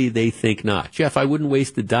 Hopefully they think not. Jeff, I wouldn't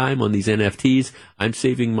waste a dime on these NFTs. I'm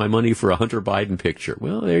saving my money for a Hunter Biden picture.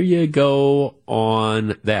 Well, there you go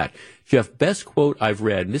on that. Jeff, best quote I've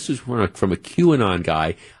read, and this is from a QAnon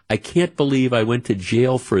guy, I can't believe I went to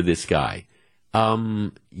jail for this guy.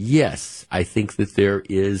 Yes, I think that there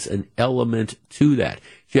is an element to that.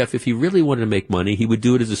 Jeff, if he really wanted to make money, he would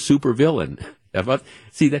do it as a supervillain.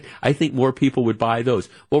 See that? I think more people would buy those.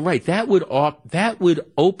 Well, right. That would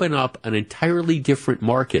open up an entirely different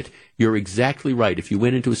market. You're exactly right. If you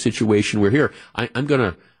went into a situation where I'm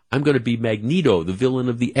going I'm going to be Magneto, the villain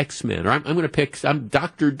of the X-Men, or I'm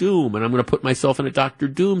Dr. Doom, and I'm going to put myself in a Dr.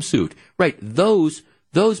 Doom suit. Right, those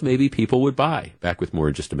maybe people would buy. Back with more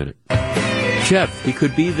in just a minute. Jeff, he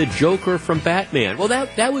could be the Joker from Batman. Well,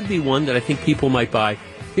 that would be one that I think people might buy.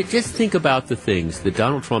 Just think about the things that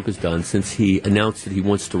Donald Trump has done since he announced that he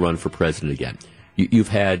wants to run for president again. You've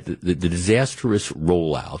had the disastrous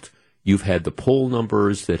rollout. You've had the poll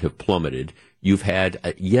numbers that have plummeted. You've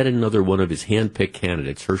had yet another one of his hand-picked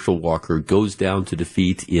candidates, Herschel Walker, goes down to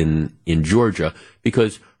defeat in Georgia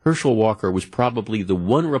because Herschel Walker was probably the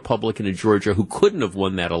one Republican in Georgia who couldn't have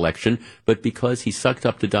won that election, but because he sucked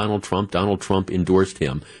up to Donald Trump endorsed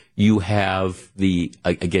him. You have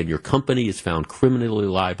your company is found criminally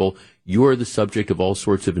liable. You're the subject of all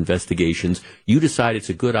sorts of investigations. You decide it's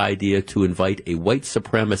a good idea to invite a white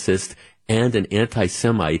supremacist and an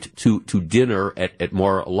anti-Semite to dinner at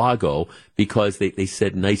Mar-a-Lago because they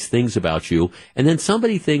said nice things about you. And then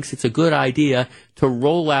somebody thinks it's a good idea to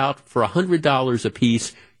roll out for $100 a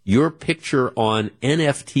piece your picture on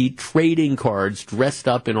NFT trading cards dressed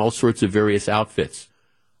up in all sorts of various outfits.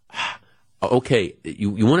 Okay,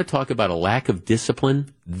 you want to talk about a lack of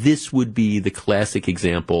discipline? This would be the classic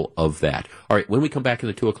example of that. All right, when we come back in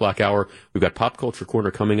the 2 o'clock hour, we've got Pop Culture Corner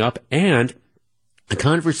coming up and a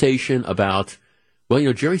conversation about,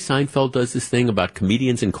 Jerry Seinfeld does this thing about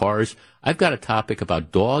comedians in cars. I've got a topic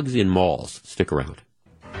about dogs in malls. Stick around.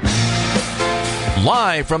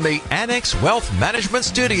 Live from the Annex Wealth Management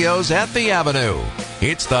Studios at the Avenue,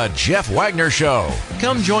 it's the Jeff Wagner Show.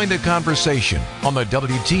 Come join the conversation on the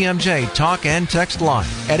WTMJ talk and text line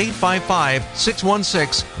at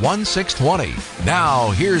 855-616-1620.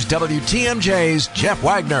 Now, here's WTMJ's Jeff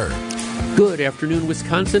Wagner. Good afternoon,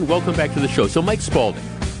 Wisconsin. Welcome back to the show. So, Mike Spalding.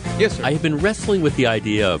 Yes, sir. I have been wrestling with the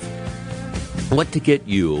idea of what to get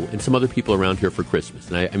you and some other people around here for Christmas.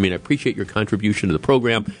 And I appreciate your contribution to the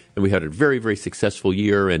program, and we had a very, very successful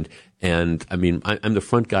year, and I'm the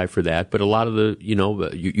front guy for that, but a lot of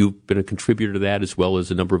you've been a contributor to that as well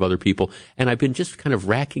as a number of other people, and I've been just kind of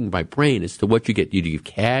racking my brain as to what you get. Do you give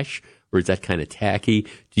cash, or is that kind of tacky?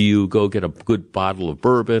 Do you go get a good bottle of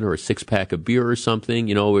bourbon or a 6-pack of beer or something?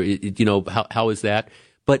 How is that?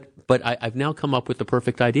 But I've now come up with the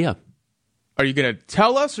perfect idea. Are you going to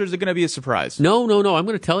tell us, or is it going to be a surprise? No. I'm going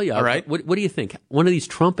to tell you. All right. What do you think? One of these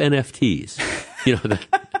Trump NFTs,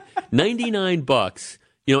 $99.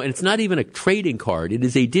 And it's not even a trading card. It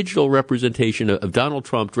is a digital representation of Donald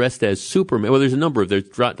Trump dressed as Superman. Well, there's a number of. There's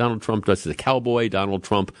Donald Trump dressed as a cowboy. Donald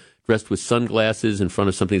Trump dressed with sunglasses in front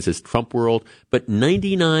of something that says Trump World. But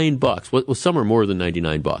 $99. Well, some are more than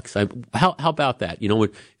 $99. How about that?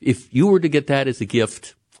 If you were to get that as a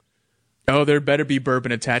gift. Oh, there better be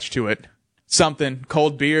bourbon attached to it. Something,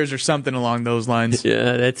 cold beers or something along those lines.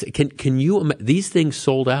 Yeah, can you? These things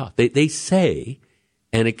sold out. They say,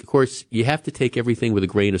 and of course you have to take everything with a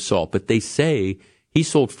grain of salt. But they say he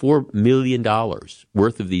sold $4 million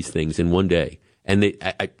worth of these things in one day, and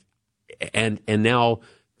and now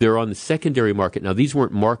they're on the secondary market. Now these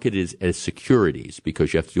weren't marketed as securities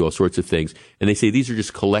because you have to do all sorts of things, and they say these are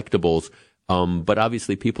just collectibles. But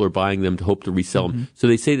obviously people are buying them to hope to resell them. So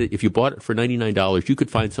they say that if you bought it for $99, you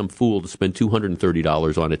could find some fool to spend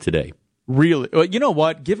 $230 on it today. Really? Well, you know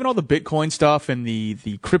what? Given all the Bitcoin stuff and the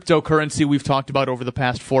cryptocurrency we've talked about over the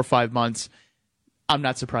past 4 or 5 months, I'm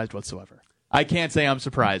not surprised whatsoever. I can't say I'm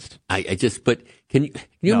surprised. But can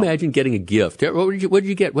you imagine getting a gift? What did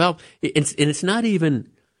you get? Well, it's not even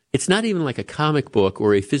like a comic book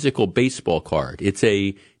or a physical baseball card. It's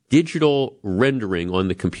a digital rendering on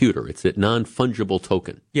the computer. It's a non-fungible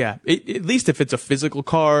token. Yeah, at least if it's a physical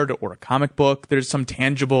card or a comic book, there's some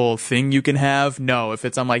tangible thing you can have. No, if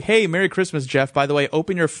I'm like, hey, Merry Christmas, Jeff, by the way,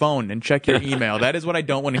 open your phone and check your email. That is what I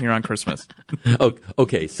don't want to hear on Christmas.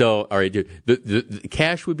 Okay, so, all right, the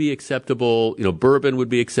cash would be acceptable, bourbon would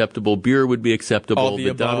be acceptable, beer would be acceptable,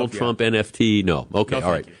 the Donald Trump NFT, no. Okay, no,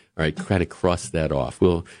 all right. All right, try to cross that off.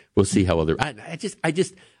 We'll see how other. I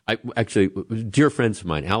actually, dear friends of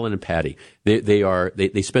mine, Alan and Patty,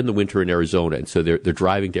 they spend the winter in Arizona, and so they're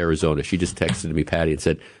driving to Arizona. She just texted me, Patty, and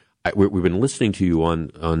said, "We've been listening to you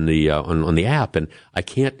on the app, and I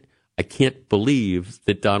can't believe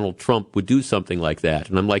that Donald Trump would do something like that."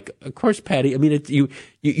 And I'm like, "Of course, Patty. I mean,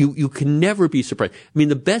 you can never be surprised. I mean,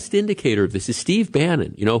 the best indicator of this is Steve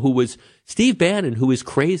Bannon, who is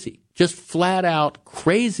crazy." Just flat out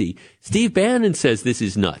crazy. Steve Bannon says this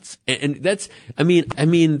is nuts. And that's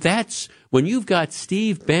when you've got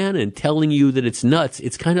Steve Bannon telling you that it's nuts,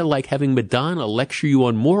 it's kind of like having Madonna lecture you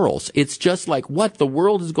on morals. It's just like, what? The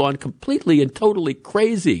world has gone completely and totally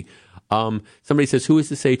crazy. Somebody says, who is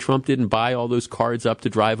to say Trump didn't buy all those cards up to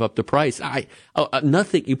drive up the price?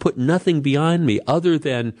 Nothing. You put nothing beyond me other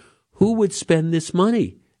than who would spend this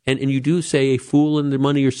money? And you do say a fool and the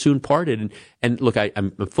money are soon parted. And look,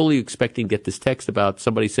 I'm fully expecting to get this text about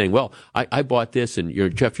somebody saying, well, I bought this and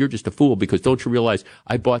Jeff, you're just a fool because don't you realize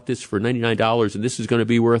I bought this for $99 and this is going to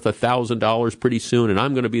be worth $1,000 pretty soon and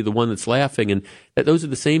I'm going to be the one that's laughing. And those are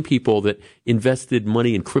the same people that invested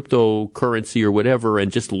money in cryptocurrency or whatever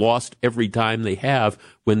and just lost every dime they have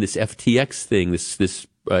when this FTX thing, this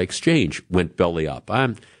exchange went belly up.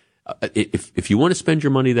 If you want to spend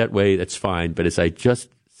your money that way, that's fine. But as I just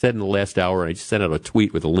said in the last hour, and I just sent out a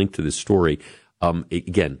tweet with a link to this story.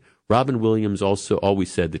 Again, Robin Williams also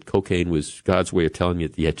always said that cocaine was God's way of telling you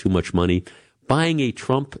that you had too much money. Buying an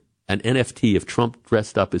NFT of Trump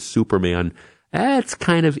dressed up as Superman, that's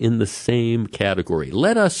kind of in the same category.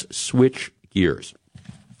 Let us switch gears.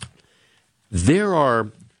 There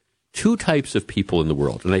are two types of people in the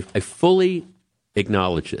world, and I fully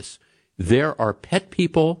acknowledge this. There are pet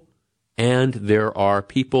people, and there are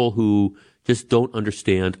people who just don't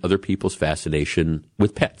understand other people's fascination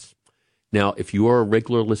with pets. Now, if you are a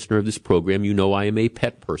regular listener of this program, you know I am a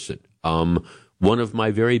pet person. One of my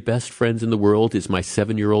very best friends in the world is my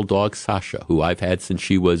 7-year-old dog, Sasha, who I've had since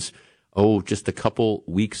she was, just a couple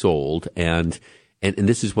weeks old. And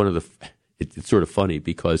this is one of it's sort of funny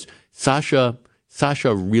because Sasha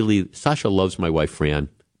loves my wife, Fran,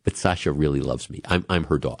 but Sasha really loves me. I'm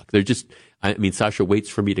her dog. Sasha waits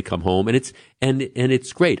for me to come home, and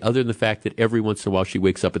it's great. Other than the fact that every once in a while she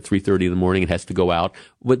wakes up at 3:30 in the morning and has to go out,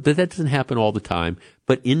 but that doesn't happen all the time.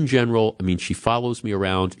 But in general, she follows me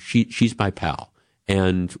around. She's my pal,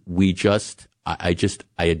 and I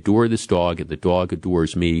adore this dog, and the dog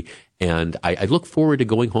adores me. And I look forward to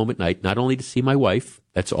going home at night, not only to see my wife,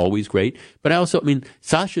 that's always great, but I also,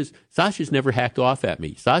 Sasha's never hacked off at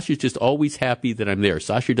me. Sasha's just always happy that I'm there.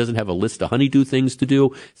 Sasha doesn't have a list of honeydew things to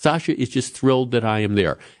do. Sasha is just thrilled that I am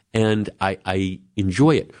there. And I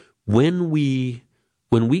enjoy it. When we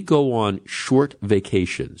go on short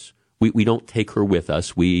vacations, we don't take her with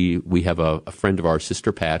us. We have a friend of ours,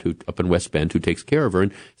 Sister Pat, who up in West Bend, who takes care of her,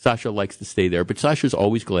 and Sasha likes to stay there. But Sasha's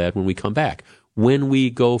always glad when we come back. When we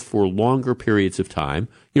go for longer periods of time,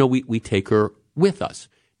 we take her with us.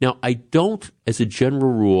 Now, I don't, as a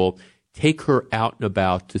general rule, take her out and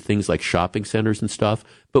about to things like shopping centers and stuff.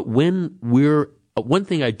 But one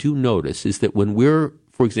thing I do notice is that when we're,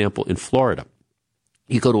 for example, in Florida,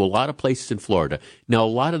 you go to a lot of places in Florida. Now, a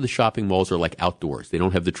lot of the shopping malls are like outdoors. They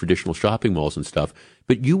don't have the traditional shopping malls and stuff.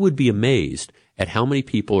 But you would be amazed at how many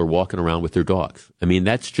people are walking around with their dogs.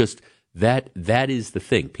 That's just... That is the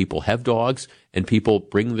thing. People have dogs, and people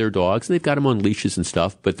bring their dogs, and they've got them on leashes and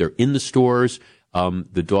stuff, but they're in the stores.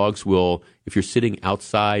 The dogs will, if you're sitting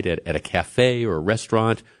outside at a cafe or a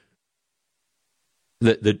restaurant,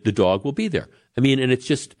 the dog will be there. And it's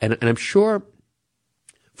just, and I'm sure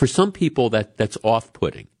for some people that's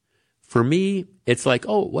off-putting. For me, it's like,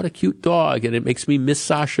 oh, what a cute dog, and it makes me miss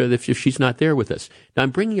Sasha if she's not there with us. Now,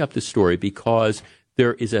 I'm bringing up this story because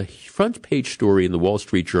there is a front page story in the Wall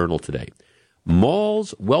Street Journal today.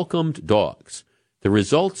 Malls welcomed dogs. The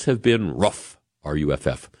results have been rough,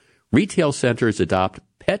 R-U-F-F. Retail centers adopt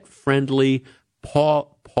pet-friendly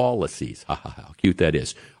policies. Ha, ha, ha, how cute that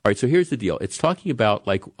is. All right, so here's the deal. It's talking about,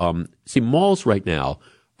 malls right now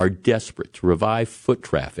are desperate to revive foot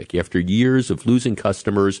traffic after years of losing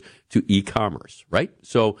customers to e-commerce, right?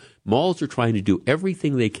 So malls are trying to do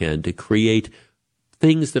everything they can to create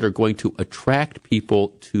things that are going to attract people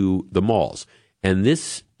to the malls. And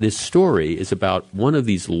this story is about one of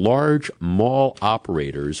these large mall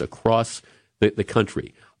operators across the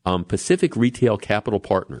country, Pacific Retail Capital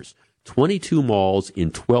Partners, 22 malls in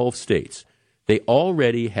 12 states. They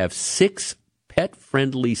already have 6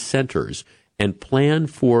 pet-friendly centers and plan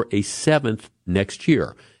for a 7th next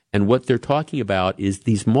year. And what they're talking about is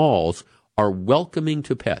these malls are welcoming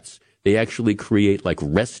to pets. They actually create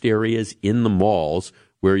rest areas in the malls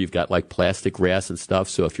where you've got plastic grass and stuff.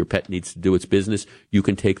 So if your pet needs to do its business, you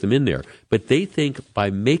can take them in there. But they think by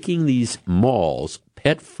making these malls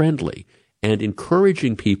pet friendly and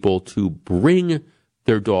encouraging people to bring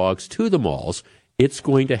their dogs to the malls, it's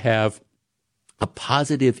going to have a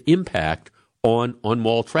positive impact on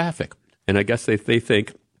mall traffic. And I guess they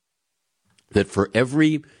think that for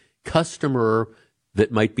every customer that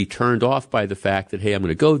might be turned off by the fact that, hey, I'm going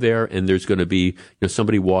to go there and there's going to be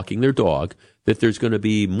somebody walking their dog, that there's going to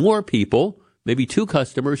be more people, maybe 2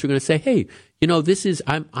 customers who are going to say, hey,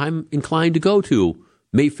 I'm inclined to go to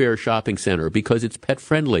Mayfair Shopping Center because it's pet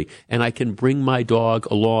friendly and I can bring my dog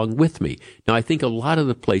along with me. Now, I think a lot of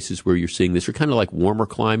the places where you're seeing this are kind of like warmer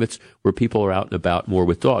climates where people are out and about more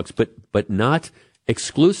with dogs, but not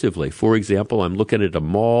exclusively. For example, I'm looking at a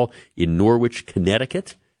mall in Norwich,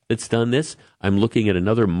 Connecticut that's done this. I'm looking at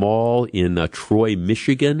another mall in Troy,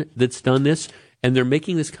 Michigan that's done this. And they're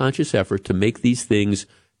making this conscious effort to make these things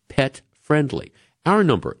pet friendly. Our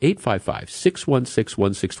number,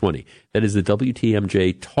 855-616-1620. That is the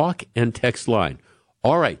WTMJ talk and text line.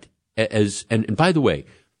 All right. And by the way,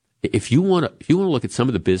 if you want to look at some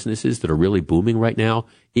of the businesses that are really booming right now,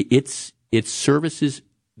 it's services,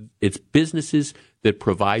 it's businesses that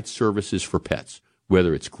provide services for pets,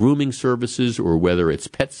 whether it's grooming services or whether it's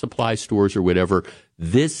pet supply stores or whatever.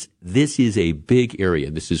 This is a big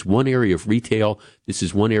area. This is one area of retail. This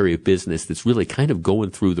is one area of business that's really kind of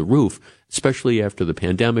going through the roof, especially after the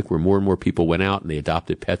pandemic where more and more people went out and they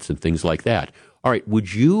adopted pets and things like that. All right,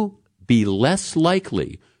 would you be less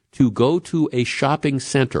likely to go to a shopping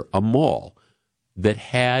center, a mall, that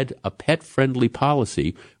had a pet-friendly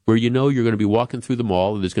policy where you know you're going to be walking through the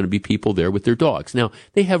mall and there's going to be people there with their dogs? Now,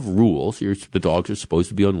 they have rules. The dogs are supposed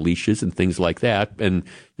to be on leashes and things like that. And,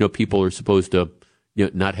 people are supposed to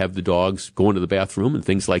not have the dogs go into the bathroom and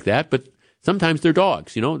things like that. But sometimes they're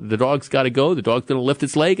dogs. The dog's got to go. The dog's going to lift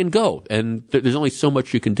its leg and go. And there's only so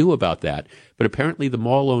much you can do about that. But apparently the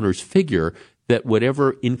mall owners figure that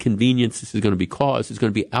whatever inconvenience this is going to be caused is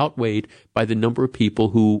going to be outweighed by the number of people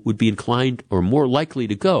who would be inclined or more likely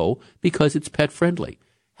to go because it's pet friendly.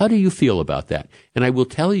 How do you feel about that? And I will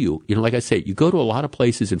tell you, like I say, you go to a lot of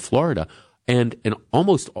places in Florida and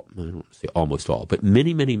almost, I don't want to say almost all, but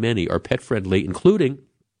many, many, many are pet friendly, including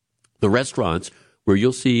the restaurants where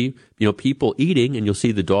you'll see, people eating and you'll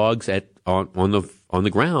see the dogs on the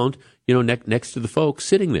ground, next to the folks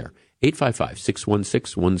sitting there.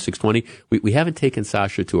 855-616-1620. We haven't taken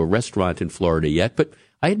Sasha to a restaurant in Florida yet, but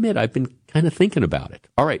I admit I've been kind of thinking about it.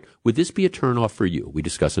 All right, would this be a turnoff for you? We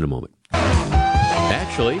discuss in a moment.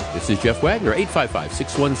 Actually, this is Jeff Wagner,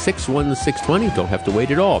 855-616-1620. Don't have to wait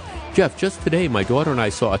at all. Jeff, just today, my daughter and I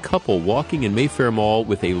saw a couple walking in Mayfair Mall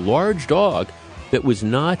with a large dog that was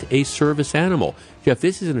not a service animal. Jeff,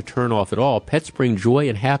 this isn't a turnoff at all. Pets bring joy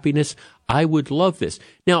and happiness. I would love this.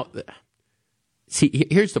 Now, see,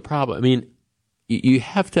 here's the problem. I mean, you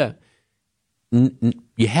have to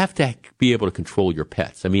be able to control your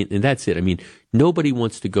pets. I mean, and that's it. I mean, nobody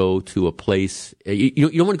wants to go to a place.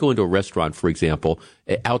 You don't want to go into a restaurant, for example,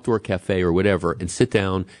 an outdoor cafe or whatever, and sit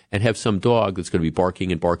down and have some dog that's going to be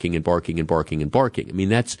barking and barking and barking and barking and barking. I mean,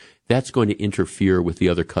 that's going to interfere with the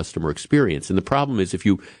other customer experience. And the problem is if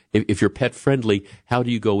you're pet friendly, how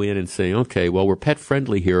do you go in and say, okay, well, we're pet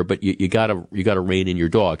friendly here, but you gotta rein in your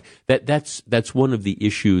dog. That's one of the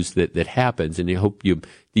issues that happens. And I hope you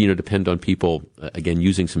depend on people, again,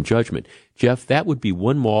 using some judgment. Jeff, that would be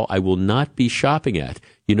one mall I will not be shopping at.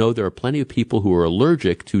 There are plenty of people who are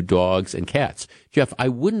allergic to dogs and cats. Jeff, I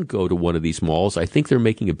wouldn't go to one of these malls. I think they're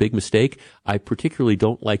making a big mistake. I particularly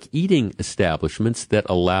don't like eating establishments that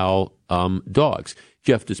allow dogs.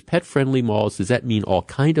 Jeff, does pet-friendly malls, does that mean all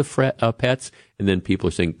kind of pets? And then people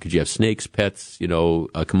are saying, could you have snakes, pets,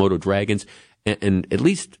 Komodo dragons? And at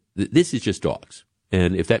least this is just dogs.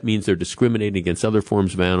 And if that means they're discriminating against other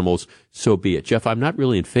forms of animals, so be it. Jeff, I'm not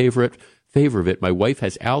really in favor of it. My wife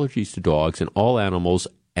has allergies to dogs and all animals,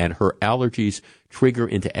 and her allergies trigger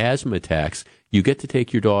into asthma attacks. You get to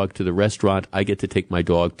take your dog to the restaurant. I get to take my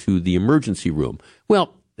dog to the emergency room.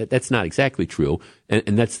 Well, that's not exactly true,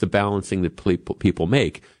 and that's the balancing that people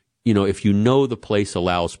make. If the place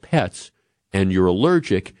allows pets and you're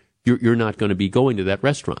allergic, you're not going to be going to that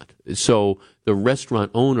restaurant. So the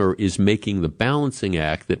restaurant owner is making the balancing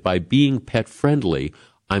act that by being pet friendly,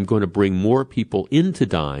 I'm going to bring more people in to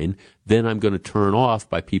dine, then I'm going to turn off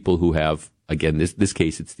by people who have, again, this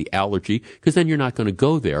case, it's the allergy, because then you're not going to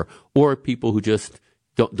go there, or people who just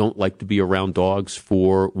don't like to be around dogs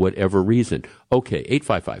for whatever reason. Okay,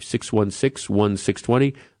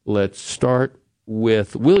 855-616-1620. Let's start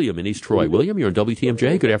with William in East Troy. William, you're on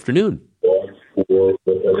WTMJ. Good afternoon.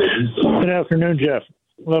 Good afternoon, Jeff.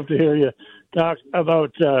 Love to hear you talk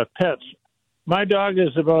about pets. My dog is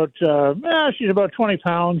she's about 20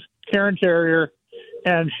 pounds, Cairn Terrier,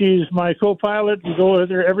 and she's my co-pilot. We go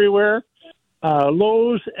with her everywhere.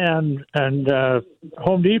 Lowe's and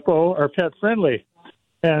Home Depot are pet friendly,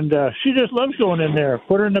 and she just loves going in there.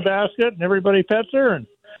 Put her in the basket, and everybody pets her. And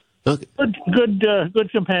okay.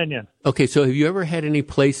 Good companion. Okay, so have you ever had any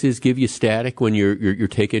places give you static when you're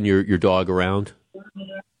taking your dog around?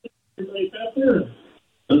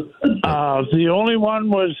 The only one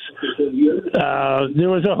was there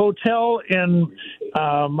was a hotel in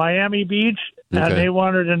Miami Beach, and they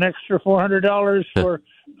wanted an extra $400 for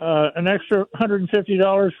an extra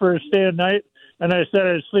 $150 for a stay at night. And I said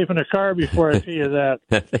I'd sleep in a car before I see you that.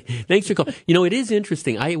 Thanks for calling. You know, it is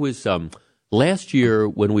interesting. I was last year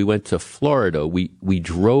when we went to Florida, we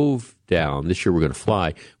drove down. This year we're going to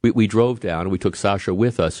fly. We drove down and we took Sasha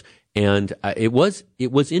with us, and it was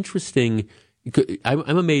interesting.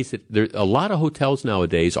 I'm amazed that there a lot of hotels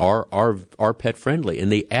nowadays are pet friendly,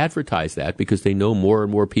 and they advertise that because they know more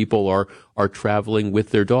and more people are traveling with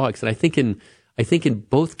their dogs. And I think in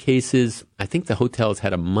both cases, I think the hotels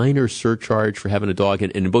had a minor surcharge for having a dog,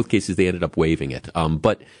 and in both cases they ended up waiving it.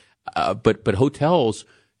 But hotels,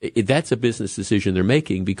 that's a business decision they're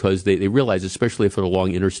making because they realize, especially if they're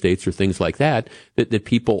along interstates or things like that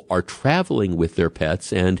people are traveling with their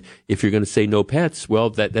pets. And if you're going to say no pets, well,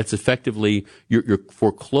 that's effectively you're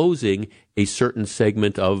foreclosing a certain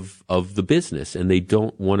segment of the business, and they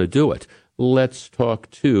don't want to do it. Let's talk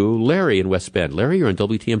to Larry in West Bend. Larry, you're on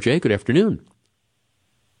WTMJ. Good afternoon.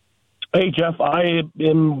 Hey, Jeff, I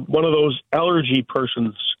am one of those allergy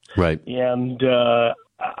persons. Right. And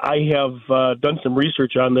I have done some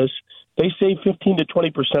research on this. They say 15 to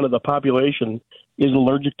 20% of the population is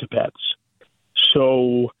allergic to pets.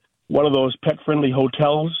 So one of those pet-friendly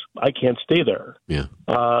hotels, I can't stay there. Yeah.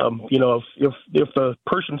 If the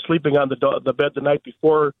person sleeping on the bed the night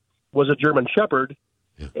before was a German Shepherd,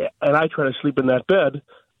 and I try to sleep in that bed,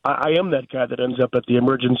 I am that guy that ends up at the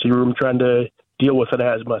emergency room trying to deal with an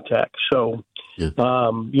asthma attack. So,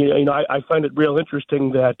 I find it real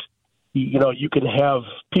interesting that, you can have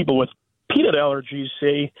people with peanut allergies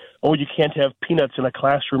say, oh, you can't have peanuts in a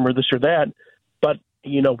classroom or this or that. But,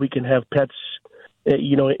 we can have pets,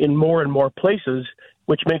 in more and more places,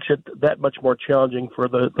 which makes it that much more challenging for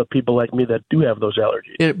the people like me that do have those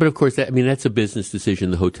allergies. Yeah, but of course, that's a business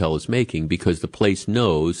decision the hotel is making because the place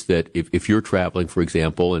knows that if you're traveling, for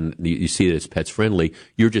example, and you see that it's pets friendly,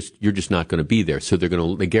 you're just not going to be there. So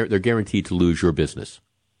they're guaranteed to lose your business.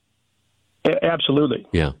 Absolutely.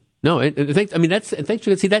 Yeah. No, thanks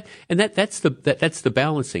for see that, and that's the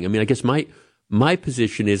balancing. I mean, I guess my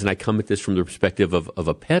position is, and I come at this from the perspective of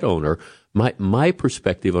a pet owner. My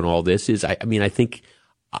perspective on all this is, I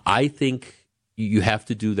think you have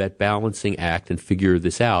to do that balancing act and figure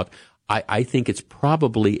this out. I think it's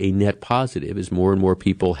probably a net positive as more and more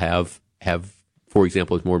people have, for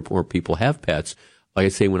example, as more and more people have pets. Like I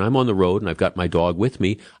say, when I'm on the road and I've got my dog with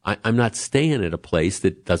me, I'm not staying at a place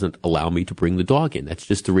that doesn't allow me to bring the dog in. That's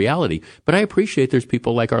just the reality. But I appreciate there's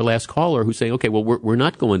people like our last caller who's saying, okay, well, we're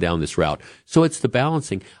not going down this route. So it's the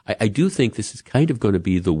balancing. I do think this is kind of going to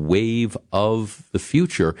be the wave of the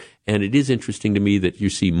future. And it is interesting to me that you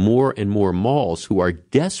see more and more malls who are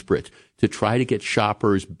desperate to try to get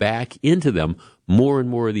shoppers back into them. More and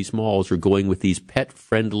more of these malls are going with these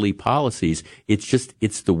pet-friendly policies.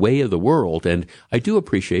 It's the way of the world. And I do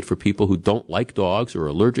appreciate for people who don't like dogs or are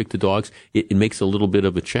allergic to dogs, it makes a little bit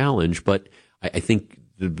of a challenge. But I think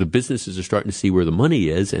the businesses are starting to see where the money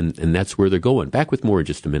is, and that's where they're going. Back with more in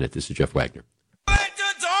just a minute. This is Jeff Wagner.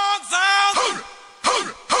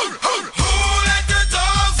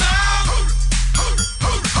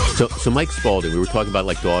 So Mike Spalding, we were talking about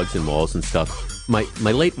like dogs and malls and stuff. My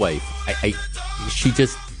late wife,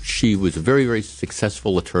 she was a very, very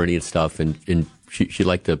successful attorney and stuff, and she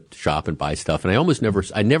liked to shop and buy stuff. And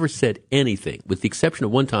I never said anything, with the exception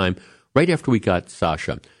of one time, right after we got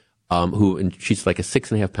Sasha, and she's like a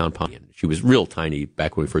 6.5 pound Pomeranian. She was real tiny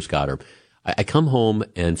back when we first got her. I come home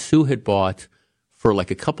and Sue had bought for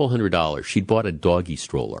like a couple $100. She'd bought a doggy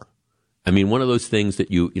stroller. I mean, one of those things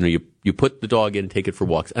that you put the dog in and take it for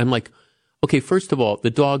walks. I'm like, okay, first of all,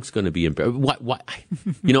 the dog's going to be embarrassed. What?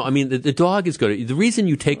 The dog is going to. The reason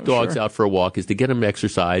you take dogs out for a walk is to get them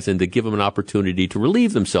exercise and to give them an opportunity to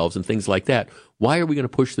relieve themselves and things like that. Why are we going to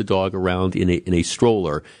push the dog around in a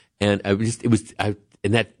stroller? And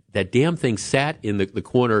that damn thing sat in the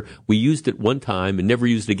corner. We used it one time and never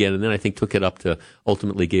used it again. And then I think took it up to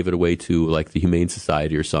ultimately gave it away to like the Humane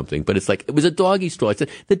Society or something. But it's like, it was a doggy stroller. I said,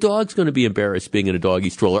 the dog's going to be embarrassed being in a doggy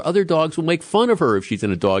stroller. Other dogs will make fun of her if she's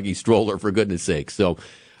in a doggy stroller, for goodness sake. So,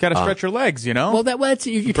 got to stretch her legs, Well,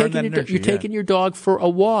 you're taking your dog for a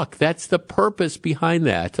walk. That's the purpose behind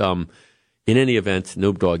that. In any event,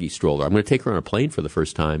 no doggy stroller. I'm going to take her on a plane for the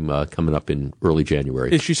first time coming up in early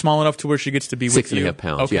January. Is she small enough to where she gets to be with you? 6.5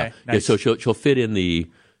 pounds. Okay, yeah. nice. Yeah. So she'll fit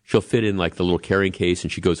in like the little carrying case,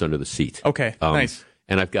 and she goes under the seat. Okay, nice.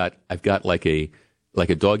 And I've got like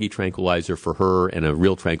a doggy tranquilizer for her and a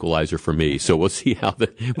real tranquilizer for me. So we'll see how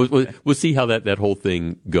we'll see how that whole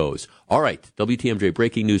thing goes. All right, WTMJ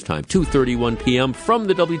breaking news time, 2:31 p.m. from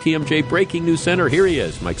the WTMJ Breaking News Center. Here he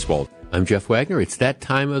is, Mike Spalding. I'm Jeff Wagner. It's that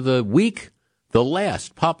time of the week The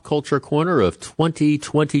last Pop Culture Corner of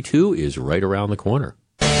 2022 is right around the corner.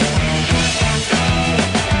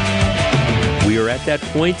 We are at that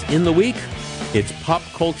point in the week. It's Pop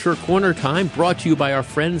Culture Corner time, brought to you by our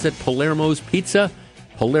friends at Palermo's Pizza.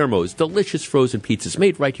 Palermo's, delicious frozen pizzas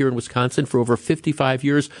made right here in Wisconsin for over 55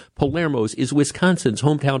 years. Palermo's is Wisconsin's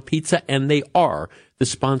hometown pizza, and they are the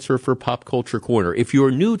sponsor for Pop Culture Corner. If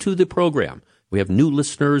you're new to the program, we have new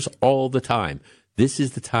listeners all the time. This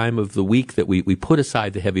is the time of the week that we put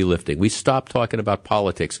aside the heavy lifting. We stop talking about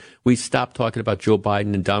politics. We stop talking about Joe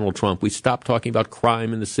Biden and Donald Trump. We stop talking about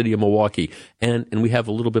crime in the city of Milwaukee. And we have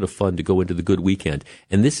a little bit of fun to go into the good weekend.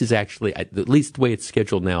 And this is actually, at least the way it's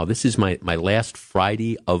scheduled now, this is my last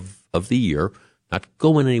Friday of the year. Not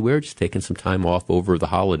going anywhere, just taking some time off over the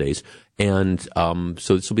holidays. And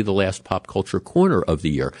so this will be the last Pop Culture Corner of the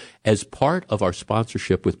year. As part of our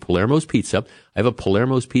sponsorship with Palermo's Pizza, I have a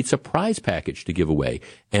Palermo's Pizza prize package to give away.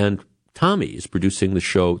 And Tommy is producing the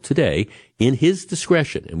show today in his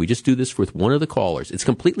discretion. And we just do this with one of the callers. It's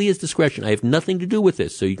completely his discretion. I have nothing to do with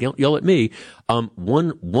this, so you don't yell at me.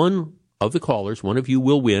 One of the callers, one of you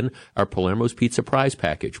will win our Palermo's Pizza prize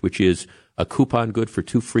package, which is a coupon good for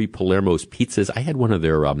 2 free Palermo's pizzas. I had one of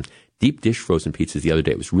their deep dish frozen pizzas the other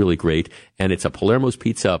day. It was really great. And it's a Palermo's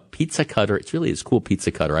Pizza cutter. It's really a cool pizza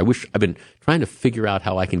cutter. I've been trying to figure out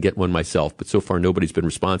how I can get one myself, but so far nobody's been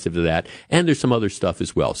responsive to that. And there's some other stuff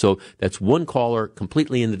as well. So that's one caller,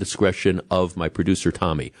 completely in the discretion of my producer,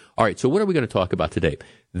 Tommy. All right, so what are we going to talk about today?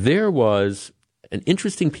 There was an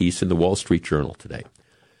interesting piece in the Wall Street Journal today.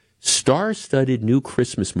 Star-studded new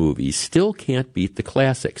Christmas movies still can't beat the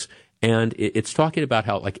classics. And it's talking about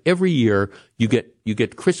how, like, every year you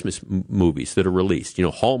get Christmas movies that are released. You know,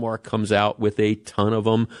 Hallmark comes out with a ton of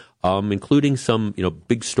them, including some,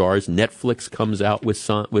 big stars. Netflix comes out with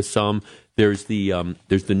some. There's the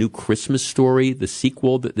new Christmas Story, the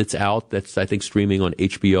sequel that's out. That's, I think, streaming on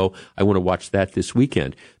HBO. I want to watch that this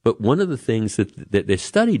weekend. But one of the things that this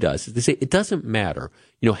study does is they say it doesn't matter,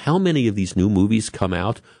 how many of these new movies come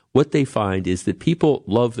out. What they find is that people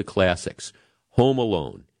love the classics. Home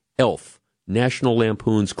Alone, Elf, National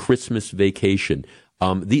Lampoon's Christmas Vacation,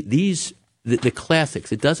 the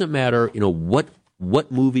classics. It doesn't matter,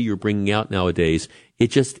 what movie you're bringing out nowadays.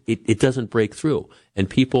 It doesn't break through. And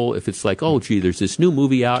people, if it's like, oh, gee, there's this new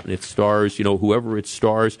movie out and it stars, whoever it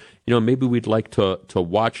stars, maybe we'd like to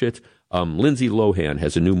watch it. Lindsay Lohan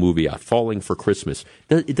has a new movie out, Falling for Christmas.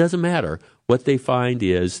 It doesn't matter. What they find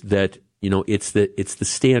is that, it's the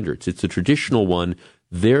standards. It's the traditional one.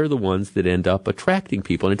 They're the ones that end up attracting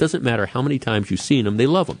people. And it doesn't matter how many times you've seen them, they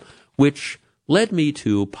love them, which led me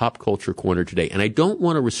to Pop Culture Corner today. And I don't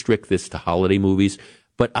want to restrict this to holiday movies,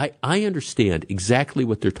 but I understand exactly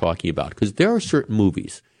what they're talking about, because there are certain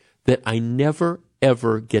movies that I never,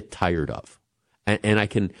 ever get tired of. And I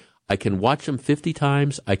can watch them 50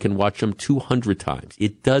 times. I can watch them 200 times.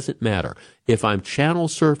 It doesn't matter. If I'm channel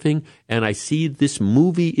surfing and I see this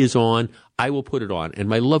movie is on, I will put it on. And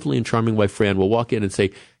my lovely and charming wife, Fran, will walk in and say,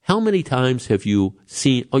 how many times have you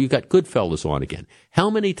seen, you got Goodfellas on again. How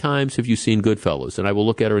many times have you seen Goodfellas? And I will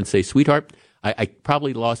look at her and say, sweetheart, I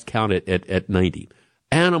probably lost count at 90.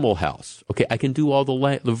 Animal House. Okay, I can do all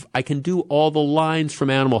the lines from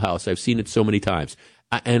Animal House. I've seen it so many times.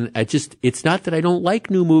 And it's not that I don't like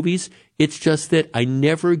new movies. It's just that I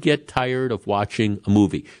never get tired of watching a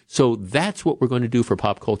movie. So that's what we're going to do for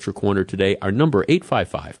Pop Culture Corner today. Our number,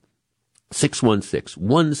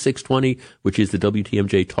 855-616-1620, which is the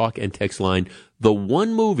WTMJ talk and text line. The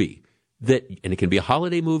one movie that, and it can be a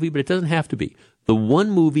holiday movie, but it doesn't have to be. The one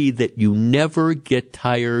movie that you never get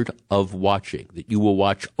tired of watching, that you will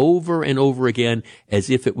watch over and over again as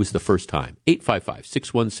if it was the first time.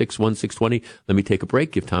 855-616-1620. Let me take a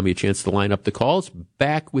break, give Tommy a chance to line up the calls.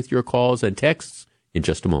 Back with your calls and texts in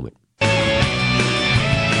just a moment.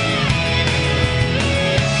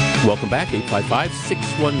 Welcome back,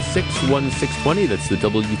 855-616-1620. That's the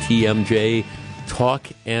WTMJ talk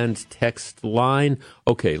and text line.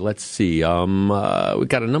 Okay, let's see. We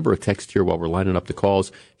got a number of texts here while we're lining up the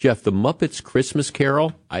calls. Jeff, the Muppets Christmas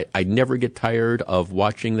Carol, I never get tired of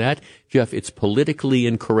watching that. Jeff, it's politically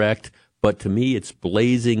incorrect, but to me it's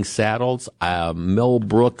Blazing Saddles. Mel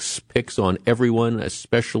Brooks picks on everyone,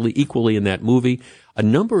 especially equally in that movie. A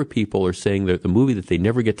number of people are saying that the movie that they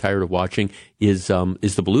never get tired of watching is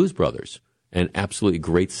the Blues Brothers. An absolutely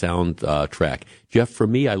great sound track. Jeff, for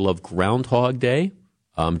me, I love Groundhog Day.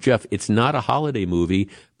 Jeff, it's not a holiday movie,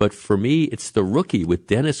 but for me, it's The Rookie with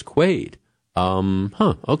Dennis Quaid.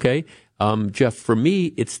 Okay. Jeff, for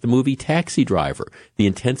me, it's the movie Taxi Driver. The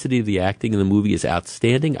intensity of the acting in the movie is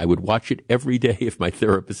outstanding. I would watch it every day if my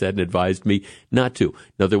therapist hadn't advised me not to.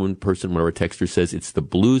 Another one of our texters says it's the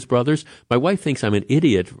Blues Brothers. My wife thinks I'm an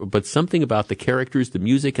idiot, but something about the characters, the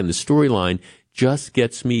music, and the storyline just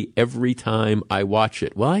gets me every time I watch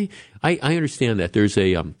it. Well, I understand that. There's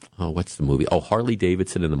a, what's the movie? Oh, Harley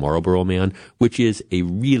Davidson and the Marlboro Man, which is a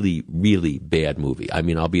really, really bad movie. I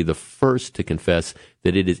mean, I'll be the first to confess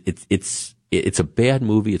that it's a bad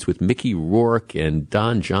movie. It's with Mickey Rourke and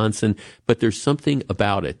Don Johnson, but there's something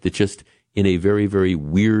about it that just, in a very, very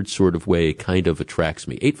weird sort of way, kind of attracts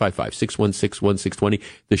me. 855-616-1620,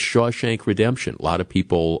 The Shawshank Redemption. A lot of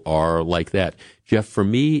people are like that. Jeff, for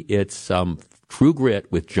me, it's True Grit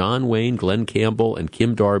with John Wayne, Glenn Campbell, and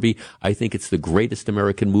Kim Darby. I think it's the greatest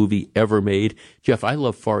American movie ever made. Jeff, I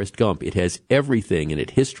love Forrest Gump. It has everything in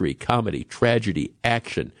it: history, comedy, tragedy,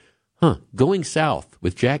 action. Going South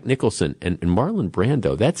with Jack Nicholson and Marlon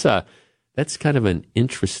Brando. That's kind of an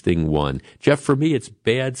interesting one. Jeff, for me, it's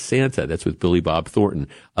Bad Santa. That's with Billy Bob Thornton.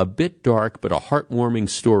 A bit dark, but a heartwarming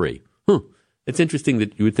story. It's interesting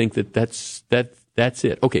that you would think that's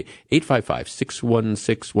it. Okay,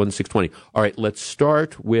 855-616-1620. All right, let's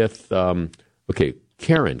start with, Karen.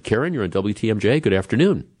 Karen, you're on WTMJ. Good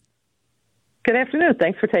afternoon. Good afternoon.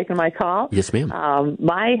 Thanks for taking my call. Yes, ma'am.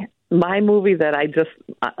 My movie that I just,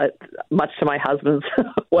 much to my husband's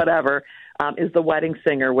whatever, is The Wedding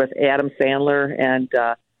Singer with Adam Sandler and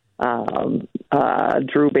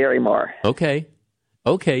Drew Barrymore. Okay.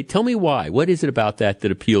 Tell me why. What is it about that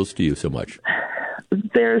appeals to you so much?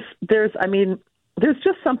 There's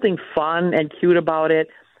just something fun and cute about it.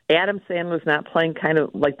 Adam Sandler's not playing kind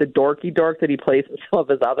of like the dorky dork that he plays in some of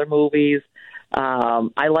his other movies.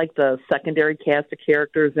 I like the secondary cast of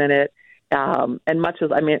characters in it. And much as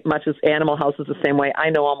Animal House is the same way,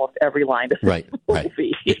 I know almost every line of the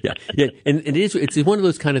movie. Yeah. And it's one of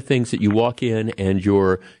those kind of things that you walk in and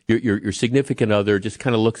your significant other just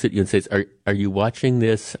kind of looks at you and says, "Are you watching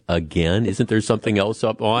this again? Isn't there something else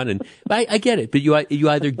up on?" And I get it, but you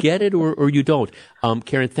either get it or you don't.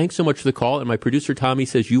 Karen, thanks so much for the call. And my producer Tommy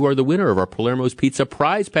says you are the winner of our Palermo's Pizza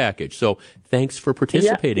prize package. So thanks for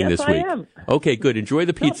participating this week. I am. Okay, good. Enjoy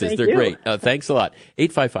the pizzas. They're great. Thanks a lot.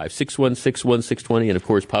 855-616-1620. And, of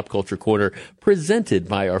course, Pop Culture Corner presented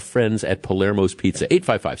by our friends at Palermo's Pizza.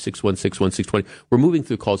 855-616-1620. We're moving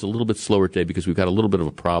through calls a little bit slower today because we've got a little bit of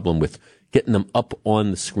a problem with getting them up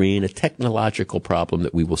on the screen, a technological problem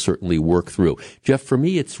that we will certainly work through. Jeff, for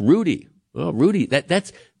me, it's Rudy. Well, Rudy,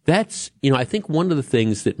 that's I think one of the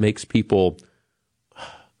things that makes people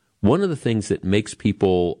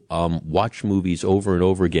watch movies over and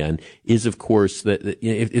over again is, of course, that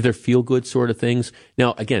if they're feel-good sort of things.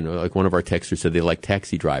 Now, again, like one of our texters said, they like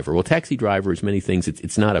Taxi Driver. Well, Taxi Driver is many things.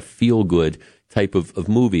 It's not a feel-good type of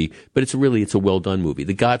movie, but it's a well-done movie.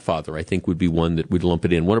 The Godfather, I think, would be one that would lump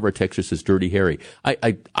it in. One of our texters says Dirty Harry.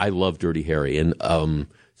 I love Dirty Harry, and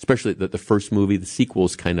especially the first movie. The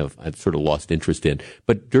sequels I'd sort of lost interest in.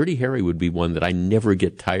 But Dirty Harry would be one that I never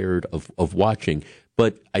get tired of watching.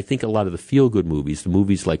 But I think a lot of the feel-good movies, the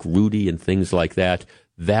movies like Rudy and things like that,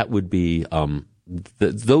 that would be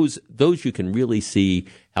those you can really see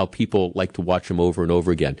how people like to watch them over and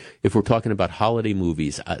over again. If we're talking about holiday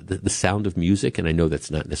movies, the Sound of Music, and I know that's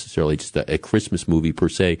not necessarily just a Christmas movie per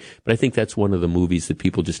se, but I think that's one of the movies that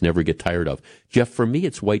people just never get tired of. Jeff, for me,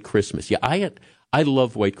 it's White Christmas. Yeah, I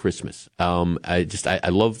love White Christmas. I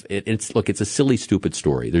love it. It's a silly, stupid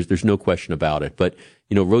story. There's no question about it. But,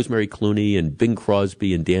 Rosemary Clooney and Bing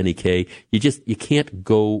Crosby and Danny Kaye, you can't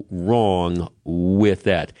go wrong with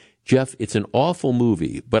that. Jeff, it's an awful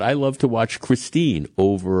movie, but I love to watch Christine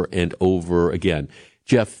over and over again.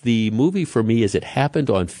 Jeff, the movie for me is It Happened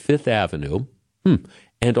on Fifth Avenue,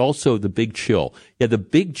 and also The Big Chill. Yeah, The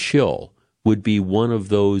Big Chill would be one of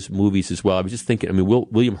those movies as well. I was just thinking,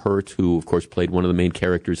 William Hurt, who, of course, played one of the main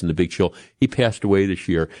characters in The Big Chill, he passed away this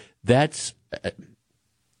year. That's,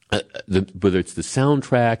 whether it's the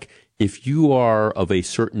soundtrack, if you are of a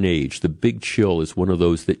certain age, The Big Chill is one of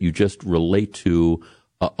those that you just relate to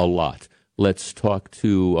a lot. Let's talk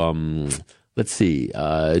to,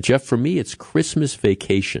 Jeff, for me, it's Christmas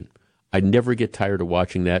Vacation. I never get tired of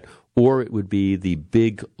watching that. Or it would be The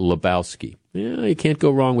Big Lebowski. Yeah, you can't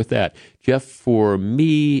go wrong with that. Jeff, for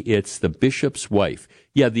me, it's The Bishop's Wife.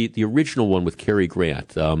 Yeah, the original one with Cary Grant.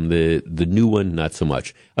 The new one, not so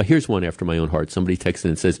much. Here's one after my own heart. Somebody texted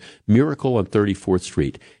in and says, Miracle on 34th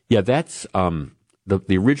Street. Yeah, that's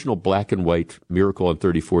the original black and white Miracle on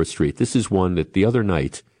 34th Street. This is one that the other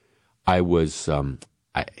night I was,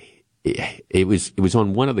 it was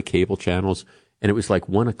on one of the cable channels, and it was like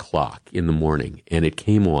 1:00 in the morning, and it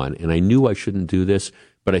came on, and I knew I shouldn't do this,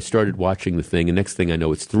 but I started watching the thing, and next thing I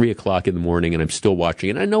know, it's 3:00 in the morning, and I'm still watching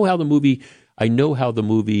it. And I know how the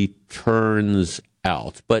movie turns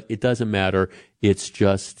out, but it doesn't matter. It's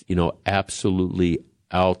just, absolutely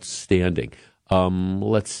outstanding.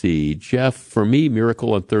 Let's see. Jeff, for me,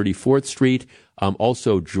 Miracle on 34th Street.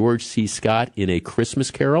 Also, George C. Scott in A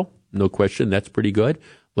Christmas Carol. No question. That's pretty good.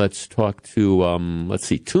 Let's talk to,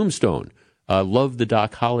 Tombstone. Love the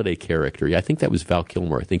Doc Holliday character. Yeah, I think that was Val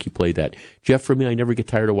Kilmer. I think he played that. Jeff, for me, I never get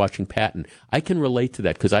tired of watching Patton. I can relate to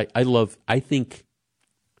that because I'm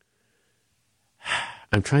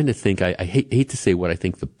trying to think. I hate to say what I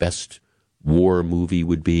think the best war movie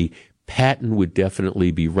would be. Patton would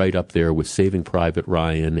definitely be right up there with Saving Private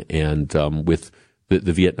Ryan and with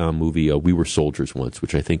the Vietnam movie We Were Soldiers Once,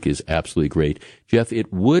 which I think is absolutely great. Jeff,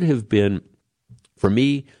 it would have been, for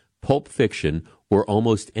me, Pulp Fiction or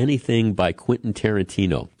almost anything by Quentin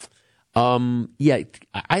Tarantino.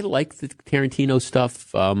 I like the Tarantino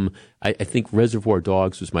stuff. I think Reservoir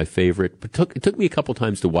Dogs was my favorite, but it took me a couple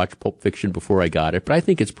times to watch Pulp Fiction before I got it, but I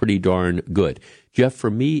think it's pretty darn good. Jeff, for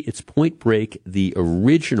me, it's Point Break, the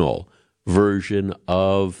original version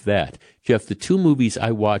of that. Jeff, the two movies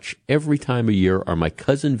I watch every time of year are My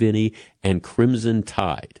Cousin Vinny and Crimson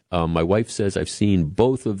Tide. My wife says I've seen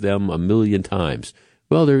both of them a million times.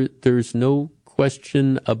 Well, there's no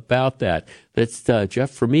question about that. That's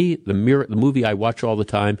Jeff, for me, the movie I watch all the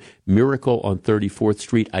time, Miracle on 34th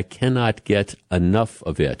Street. I cannot get enough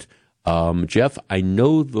of it. Jeff, I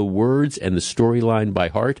know the words and the storyline by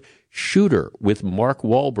heart. Shooter with Mark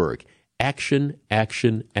Wahlberg. Action,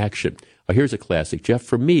 action, action. Here's a classic. Jeff,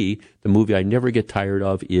 for me, the movie I never get tired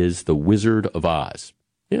of is The Wizard of Oz.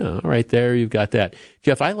 Yeah, all right, there, you've got that.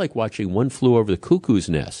 Jeff, I like watching One Flew Over the Cuckoo's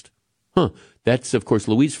Nest. That's, of course,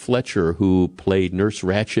 Louise Fletcher, who played Nurse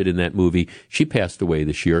Ratched in that movie. She passed away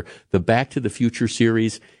this year. The Back to the Future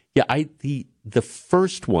series. Yeah, the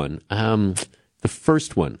first one, I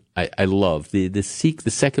love. The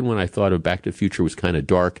second one I thought of Back to the Future was kind of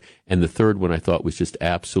dark, and the third one I thought was just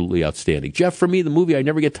absolutely outstanding. Jeff, for me, the movie I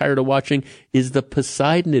never get tired of watching is The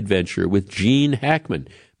Poseidon Adventure with Gene Hackman.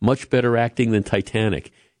 Much better acting than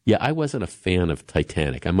Titanic. Yeah, I wasn't a fan of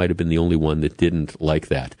Titanic. I might have been the only one that didn't like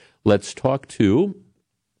that. Let's talk to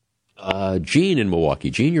Gene in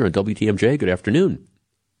Milwaukee. Gene, you're on WTMJ. Good afternoon.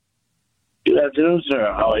 Good afternoon,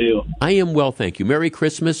 sir. How are you? I am well, thank you. Merry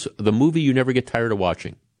Christmas. The movie you never get tired of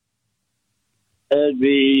watching. It'd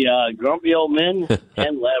be Grumpy Old Men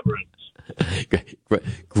and Labyrinth.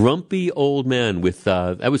 Grumpy Old Men with,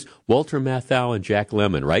 that was Walter Matthau and Jack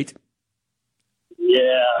Lemmon, right?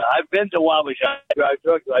 Yeah, I've been to Wabasha.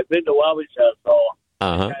 I've been to Wabasha, so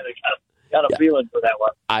I kind of got a feeling for that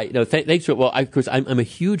one. Thanks for, of course, I'm a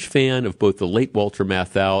huge fan of both the late Walter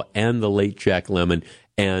Matthau and the late Jack Lemmon.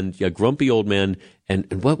 And Grumpy Old Men,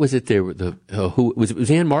 and what was it there? It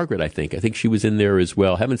was Anne Margaret, I think. I think she was in there as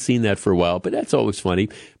well. Haven't seen that for a while, but that's always funny.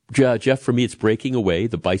 Jeff, for me, it's Breaking Away,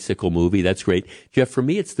 the bicycle movie. That's great. Jeff, for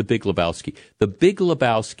me, it's The Big Lebowski. The Big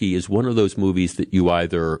Lebowski is one of those movies that you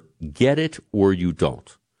either get it or you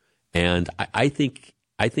don't. And I think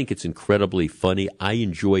it's incredibly funny. I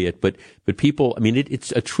enjoy it, but people,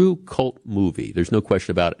 it's a true cult movie. There's no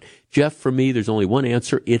question about it. Jeff, for me, there's only one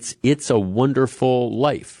answer. It's a Wonderful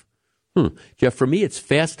Life. Jeff, for me, it's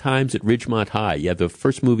Fast Times at Ridgemont High. Yeah, the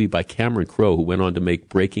first movie by Cameron Crowe, who went on to make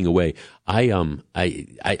Breaking Away. I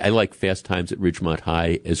like Fast Times at Ridgemont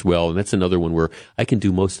High as well, and that's another one where I can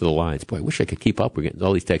do most of the lines. Boy, I wish I could keep up. We're getting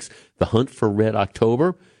all these texts. The Hunt for Red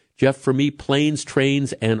October. Jeff, for me, Planes,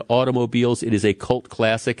 Trains, and Automobiles. It is a cult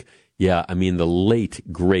classic. Yeah, the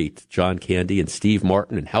late, great John Candy and Steve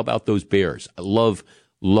Martin. And how about those Bears? I love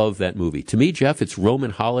that movie. To me, Jeff, it's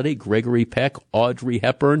Roman Holiday, Gregory Peck, Audrey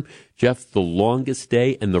Hepburn. Jeff, The Longest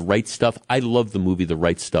Day, and The Right Stuff. I love the movie The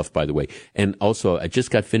Right Stuff, by the way. And also, I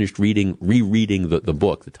just got finished rereading the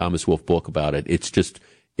book, the Thomas Wolfe book about it. It's just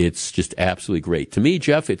absolutely great. To me,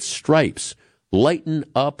 Jeff, it's Stripes. Lighten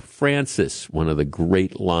up, Francis. One of the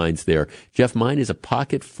great lines there. Jeff, mine is A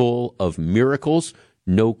Pocket Full of Miracles.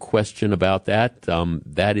 No question about that.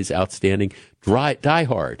 That is outstanding. Die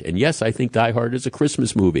Hard. And yes, I think Die Hard is a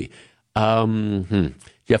Christmas movie.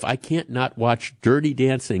 Jeff, I can't not watch Dirty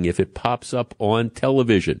Dancing if it pops up on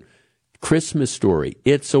television. Christmas Story.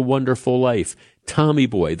 It's a Wonderful Life. Tommy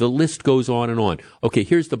Boy. The list goes on and on. Okay,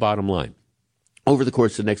 here's the bottom line. Over the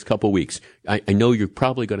course of the next couple of weeks, I know you're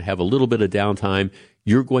probably going to have a little bit of downtime.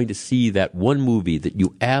 You're going to see that one movie that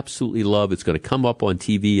you absolutely love. It's going to come up on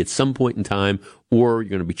TV at some point in time, or you're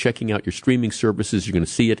going to be checking out your streaming services. You're going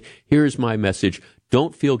to see it. Here's my message.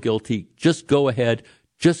 Don't feel guilty. Just go ahead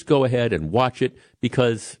and watch it.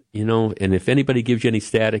 because, and if anybody gives you any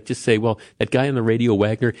static, just say, well, that guy on the radio,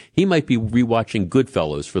 Wagner, he might be rewatching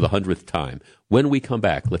Goodfellas for the 100th time. When we come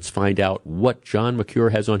back, let's find out what John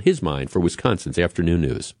McCure has on his mind for Wisconsin's Afternoon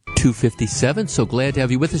News. 2:57, so glad to have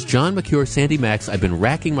you with us. John McCure, Sandy Max. I've been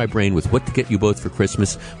racking my brain with what to get you both for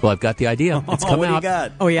Christmas. Well, I've got the idea. It's come what out. Do you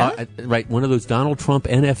got? Oh, yeah? Right, one of those Donald Trump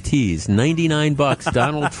NFTs, $99.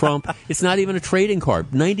 Donald Trump. It's not even a trading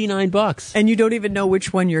card, $99. And you don't even know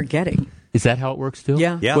which one you're getting. Is that how it works, too?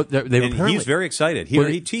 Yeah. Yeah. But and he's very excited.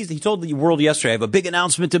 He told the world yesterday, I have a big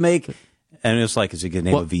announcement to make. And it was like, is he going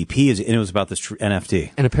to name a VP? And it was about this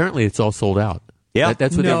NFT. And apparently it's all sold out. Yeah.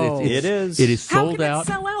 That's what it is. It is sold out.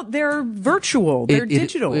 How can it sell out? They're virtual. They're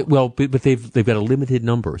digital. But they've got a limited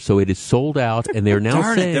number. So it is sold out, and they're now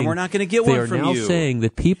Darn saying... it, then we're not going to get one from you. They are now saying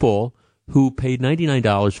that people who paid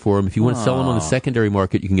 $99 for them, if you want to sell them on the secondary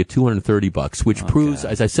market, you can get $230, which proves,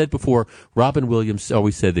 as I said before, Robin Williams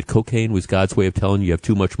always said that cocaine was God's way of telling you have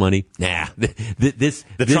too much money. Nah, Trump NFT? This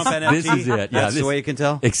is it. That's the way you can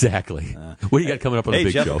tell? Exactly. What do you got coming up on the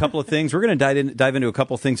big Jeff, show? a couple of things. We're going to dive into a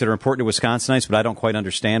couple of things that are important to Wisconsinites, but I don't quite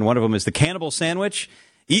understand. One of them is the cannibal sandwich,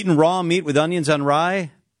 eating raw meat with onions on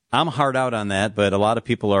rye. I'm hard out on that, but a lot of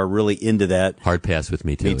people are really into that. Hard pass with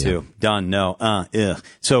me, too. Me, too. Yeah. Done. No. Ugh.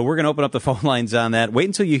 So we're going to open up the phone lines on that. Wait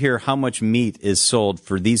until you hear how much meat is sold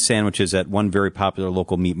for these sandwiches at one very popular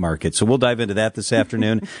local meat market. So we'll dive into that this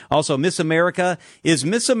afternoon. Also, Miss America. Is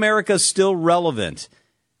Miss America still relevant?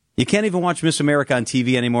 You can't even watch Miss America on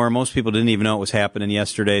TV anymore. Most people didn't even know it was happening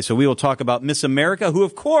yesterday. So we will talk about Miss America, who,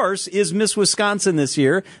 of course, is Miss Wisconsin this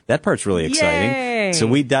year. That part's really exciting. Yay. So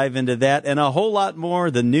we dive into that and a whole lot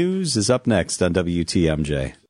more. The news is up next on WTMJ.